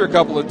of the picture a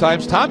couple of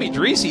times, Tommy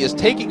Dreese is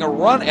taking a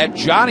run at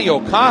Johnny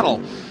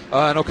O'Connell.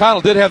 And O'Connell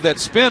did have that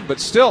spin,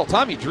 but still,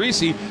 Tommy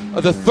Dreese,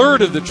 the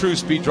third of the True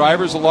Speed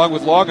drivers, along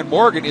with Long and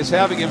Morgan, is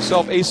having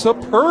himself a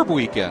superb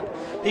weekend.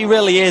 He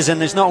really is,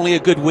 and there's not only a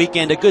good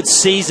weekend, a good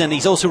season.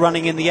 He's also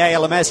running in the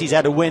ALMS. He's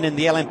had a win in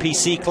the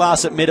LMPC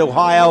class at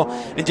Mid-Ohio,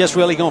 and just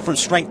really going from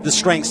strength to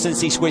strength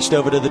since he switched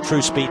over to the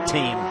True Speed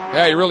team.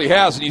 Yeah, he really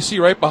has, and you see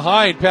right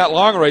behind Pat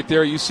Long right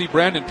there, you see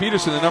Brandon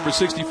Peterson, the number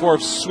 64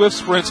 of Swift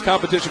Sprint's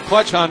competition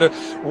clutch Honda,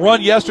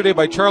 run yesterday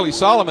by Charlie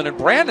Solomon, and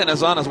Brandon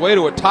is on his way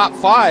to a top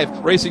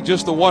 5, racing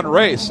just the 1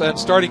 race, and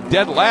starting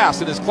dead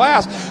last in his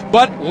class,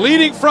 but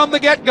leading from the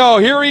get-go.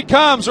 Here he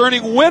comes,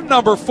 earning win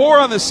number 4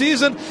 on the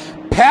season.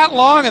 Pat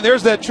Long, and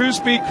there's that True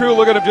Speed crew.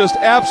 Look at him, just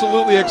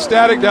absolutely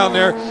ecstatic down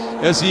there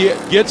as he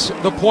gets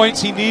the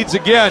points he needs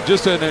again.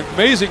 Just an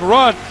amazing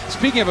run.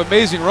 Speaking of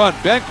amazing run,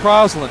 Ben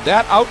Crosland,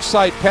 that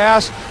outside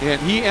pass,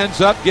 and he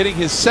ends up getting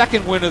his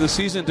 2nd win of the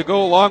season to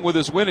go along with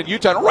his win in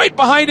Utah. And right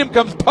behind him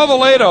comes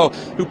Povolato,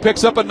 who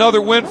picks up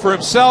another win for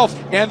himself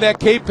and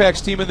that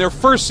K-Pex team in their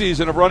first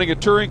season of running a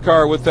touring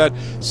car with that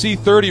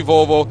C30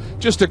 Volvo.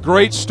 Just a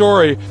great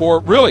story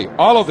for really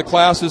all of the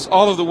classes,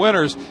 all of the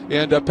winners,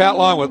 and Pat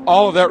Long with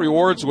all of that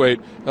rewards weight,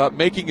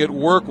 making it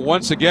work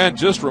once again.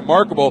 Just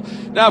remarkable.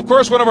 Now, of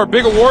course, one of our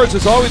big awards,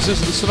 as always,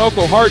 is the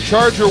Sunoco Hard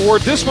Charger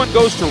Award. This one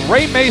goes to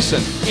Ray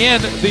Mason in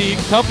the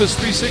Compass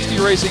 360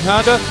 Racing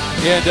Honda,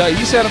 and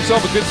he's had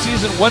himself a good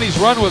season when he's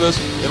run with us.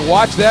 And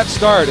watch that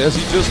start as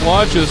he just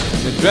launches,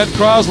 and Ben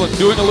Crosland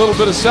doing a little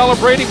bit of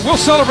celebrating. We'll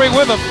celebrate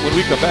with him when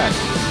we come back.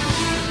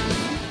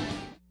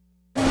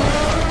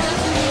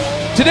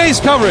 Today's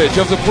coverage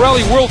of the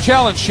Pirelli World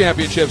Challenge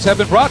Championships have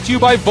been brought to you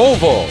by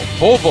Volvo.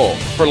 Volvo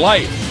for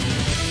life.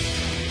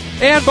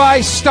 And by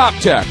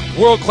StopTech,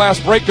 world-class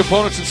brake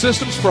components and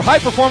systems for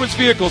high-performance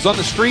vehicles on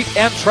the street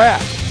and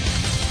track.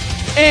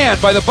 And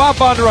by the Bob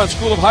Bondurant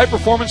School of High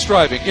Performance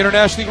Driving,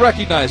 internationally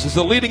recognized as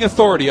the leading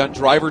authority on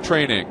driver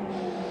training.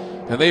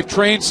 And they've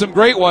trained some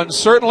great ones,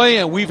 certainly,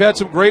 and we've had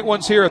some great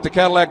ones here at the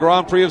Cadillac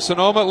Grand Prix of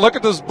Sonoma. Look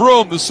at this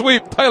broom, the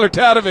sweep. Tyler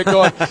Tadovic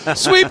going,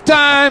 sweep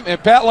time!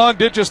 And Pat Long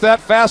did just that,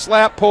 fast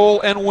lap,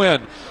 pole, and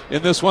win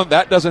in this one.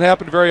 That doesn't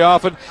happen very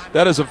often.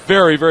 That is a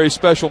very, very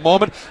special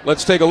moment.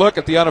 Let's take a look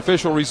at the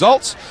unofficial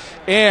results.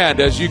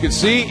 And as you can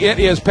see, it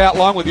is Pat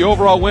Long with the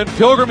overall win.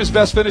 Pilgrim, his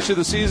best finish of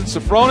the season.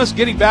 Sofronas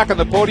getting back on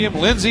the podium.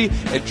 Lindsay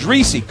and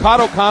Dreese caught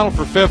O'Connell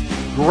for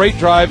 5th. Great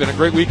drive and a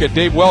great weekend.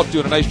 Dave Welch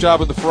doing a nice job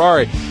with the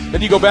Ferrari.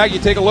 Then you go back, you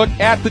take a look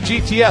at the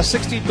GTS.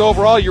 16th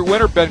overall, your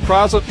winner, Ben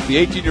Crosland.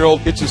 The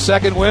 18-year-old gets his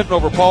second win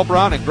over Paul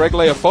Brown and Greg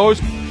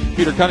Leafoes.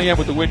 Peter Cunningham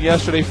with the win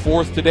yesterday,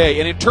 4th today.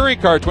 And in touring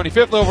car,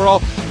 25th overall,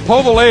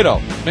 Povaledo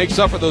makes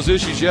up for those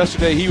issues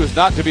yesterday. He was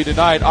not to be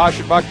denied.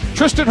 Aschenbach,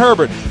 Tristan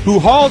Herbert, who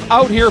hauled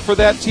out here for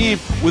that team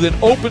with an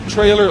open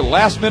trailer,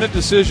 last-minute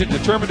decision,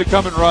 determined to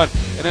come and run,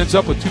 and ends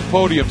up with 2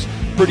 podiums.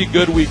 Pretty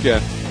good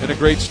weekend and a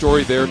great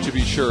story there to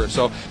be sure.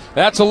 So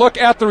that's a look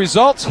at the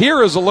results.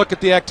 Here is a look at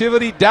the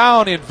activity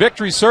down in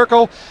Victory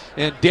Circle,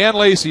 and Dan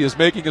Lacey is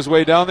making his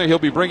way down there. He'll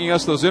be bringing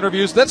us those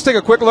interviews. Let's take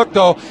a quick look,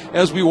 though,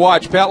 as we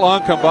watch Pat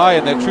Long come by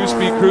and that True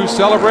Speed crew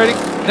celebrating.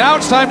 Now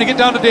it's time to get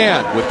down to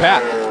Dan with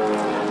Pat.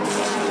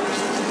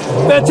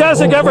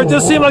 Fantastic effort.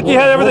 Just seemed like you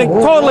had everything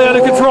totally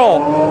under control.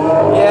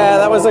 Yeah,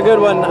 that was a good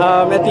one.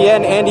 At the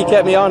end, Andy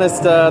kept me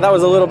honest. That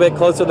was a little bit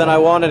closer than I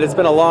wanted. It's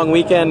been a long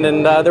weekend,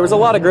 and there was a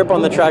lot of grip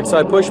on the track, so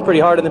I pushed pretty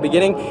hard in the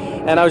beginning,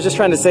 and I was just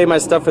trying to save my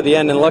stuff for the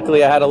end, and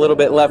luckily I had a little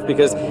bit left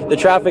because the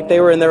traffic, they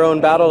were in their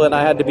own battle, and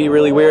I had to be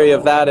really wary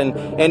of that, and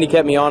Andy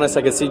kept me honest.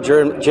 I could see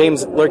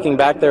James lurking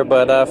back there,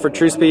 but for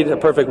True Speed, a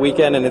perfect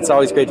weekend, and it's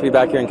always great to be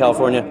back here in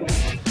California.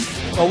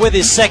 Well, with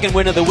his second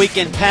win of the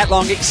weekend, Pat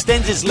Long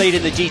extends his lead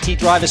in the GT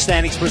driver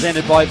standings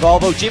presented by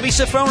Volvo. Jimmy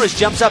Sofronas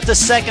jumps up to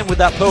second with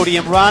that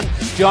podium run.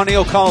 Johnny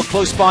O'Connell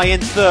close by in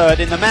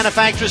third. In the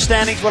manufacturer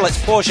standings, well, it's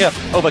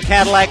Porsche over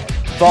Cadillac.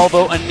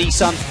 Volvo and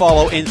Nissan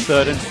follow in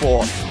third and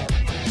fourth.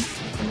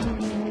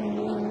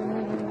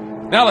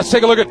 Now let's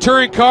take a look at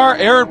touring car.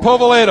 Aaron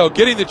Povaledo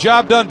getting the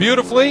job done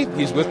beautifully.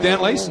 He's with Dan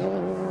Lacey.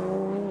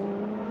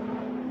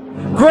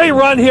 Great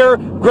run here.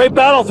 Great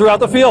battle throughout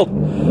the field.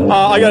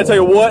 I got to tell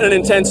you, what an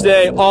intense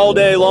day, all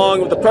day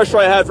long, with the pressure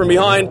I had from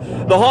behind.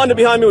 The Honda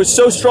behind me was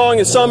so strong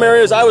in some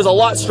areas. I was a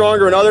lot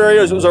stronger in other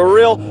areas. It was a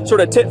real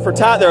sort of tit for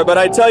tat there. But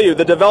I tell you,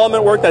 the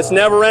development work that's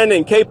never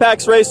ending.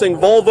 K-Pax Racing,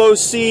 Volvo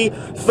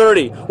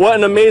C30. What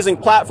an amazing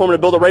platform to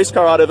build a race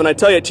car out of. And I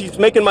tell you, it keeps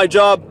making my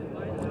job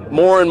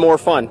more and more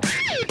fun.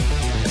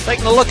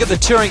 Taking a look at the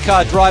touring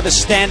car driver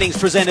standings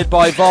presented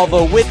by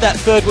Volvo. With that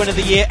third win of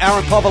the year,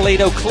 Aaron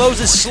Povaledo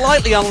closes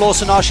slightly on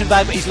Lawson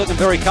Aschenbach, but he's looking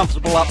very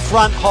comfortable up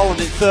front. Holland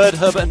in third,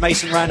 Herbert and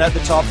Mason round out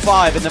the top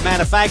 5. In the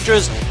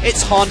manufacturers,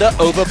 it's Honda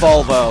over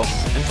Volvo,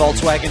 and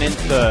Volkswagen in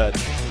third.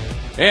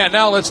 And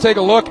now let's take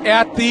a look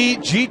at the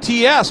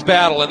GTS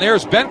battle. And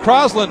there's Ben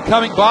Crosland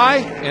coming by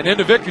and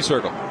into Victory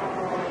Circle.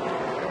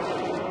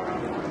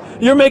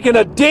 You're making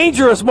a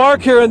dangerous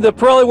mark here in the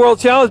Pirelli World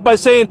Challenge by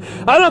saying,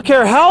 I don't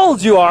care how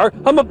old you are,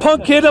 I'm a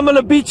punk kid, I'm going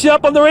to beat you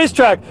up on the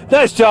racetrack.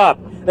 Nice job.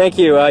 Thank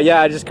you.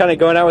 Yeah, just kind of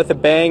going out with a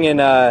bang, and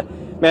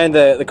man,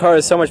 the car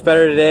is so much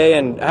better today,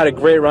 and I had a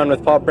great run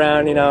with Paul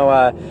Brown. You know,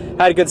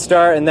 had a good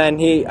start, and then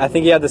I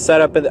think he had the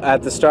setup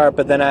at the start,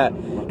 but then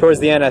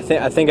towards the end, I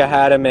think I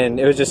had him, and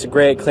it was just a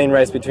great, clean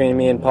race between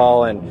me and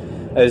Paul,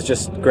 and it was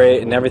just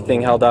great, and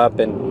everything held up,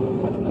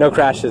 and no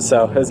crashes,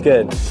 so it was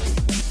good.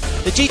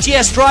 The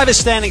GTS driver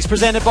standings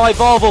presented by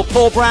Volvo.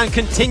 Paul Brown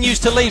continues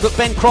to lead, but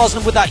Ben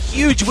Crosland with that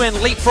huge win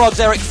leapfrogs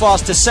Eric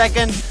Foss to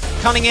second.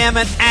 Cunningham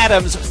and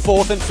Adams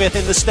 4th and 5th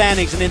in the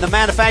standings. And in the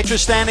manufacturer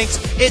standings,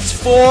 it's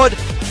Ford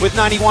with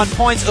 91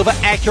 points over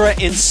Acura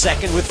in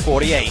second with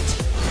 48.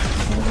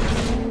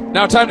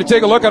 Now time to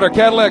take a look at our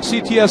Cadillac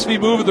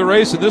CTSV move of the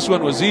race, and this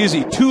one was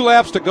easy. 2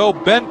 laps to go.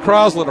 Ben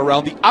Crosland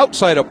around the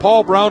outside of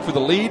Paul Brown for the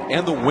lead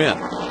and the win.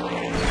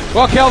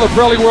 Well, Cal, the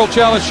Pirelli World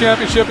Challenge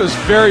Championship is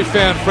very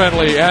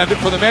fan-friendly, and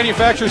for the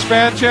Manufacturers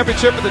Fan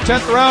Championship in the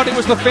 10th round, it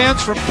was the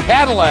fans from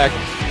Cadillac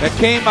that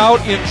came out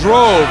in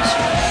droves.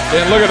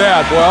 And look at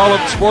that. Boy, all of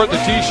them sporting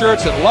the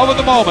T-shirts and loving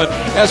the moment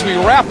as we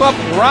wrap up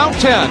round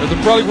 10 of the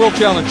Pirelli World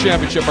Challenge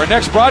Championship. Our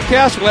next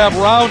broadcast will have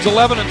rounds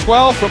 11 and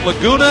 12 from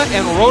Laguna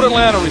and Road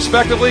Atlanta,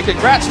 respectively.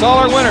 Congrats to all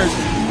our winners.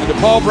 And to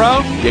Paul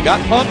Brown, you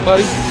got punked,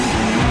 buddy.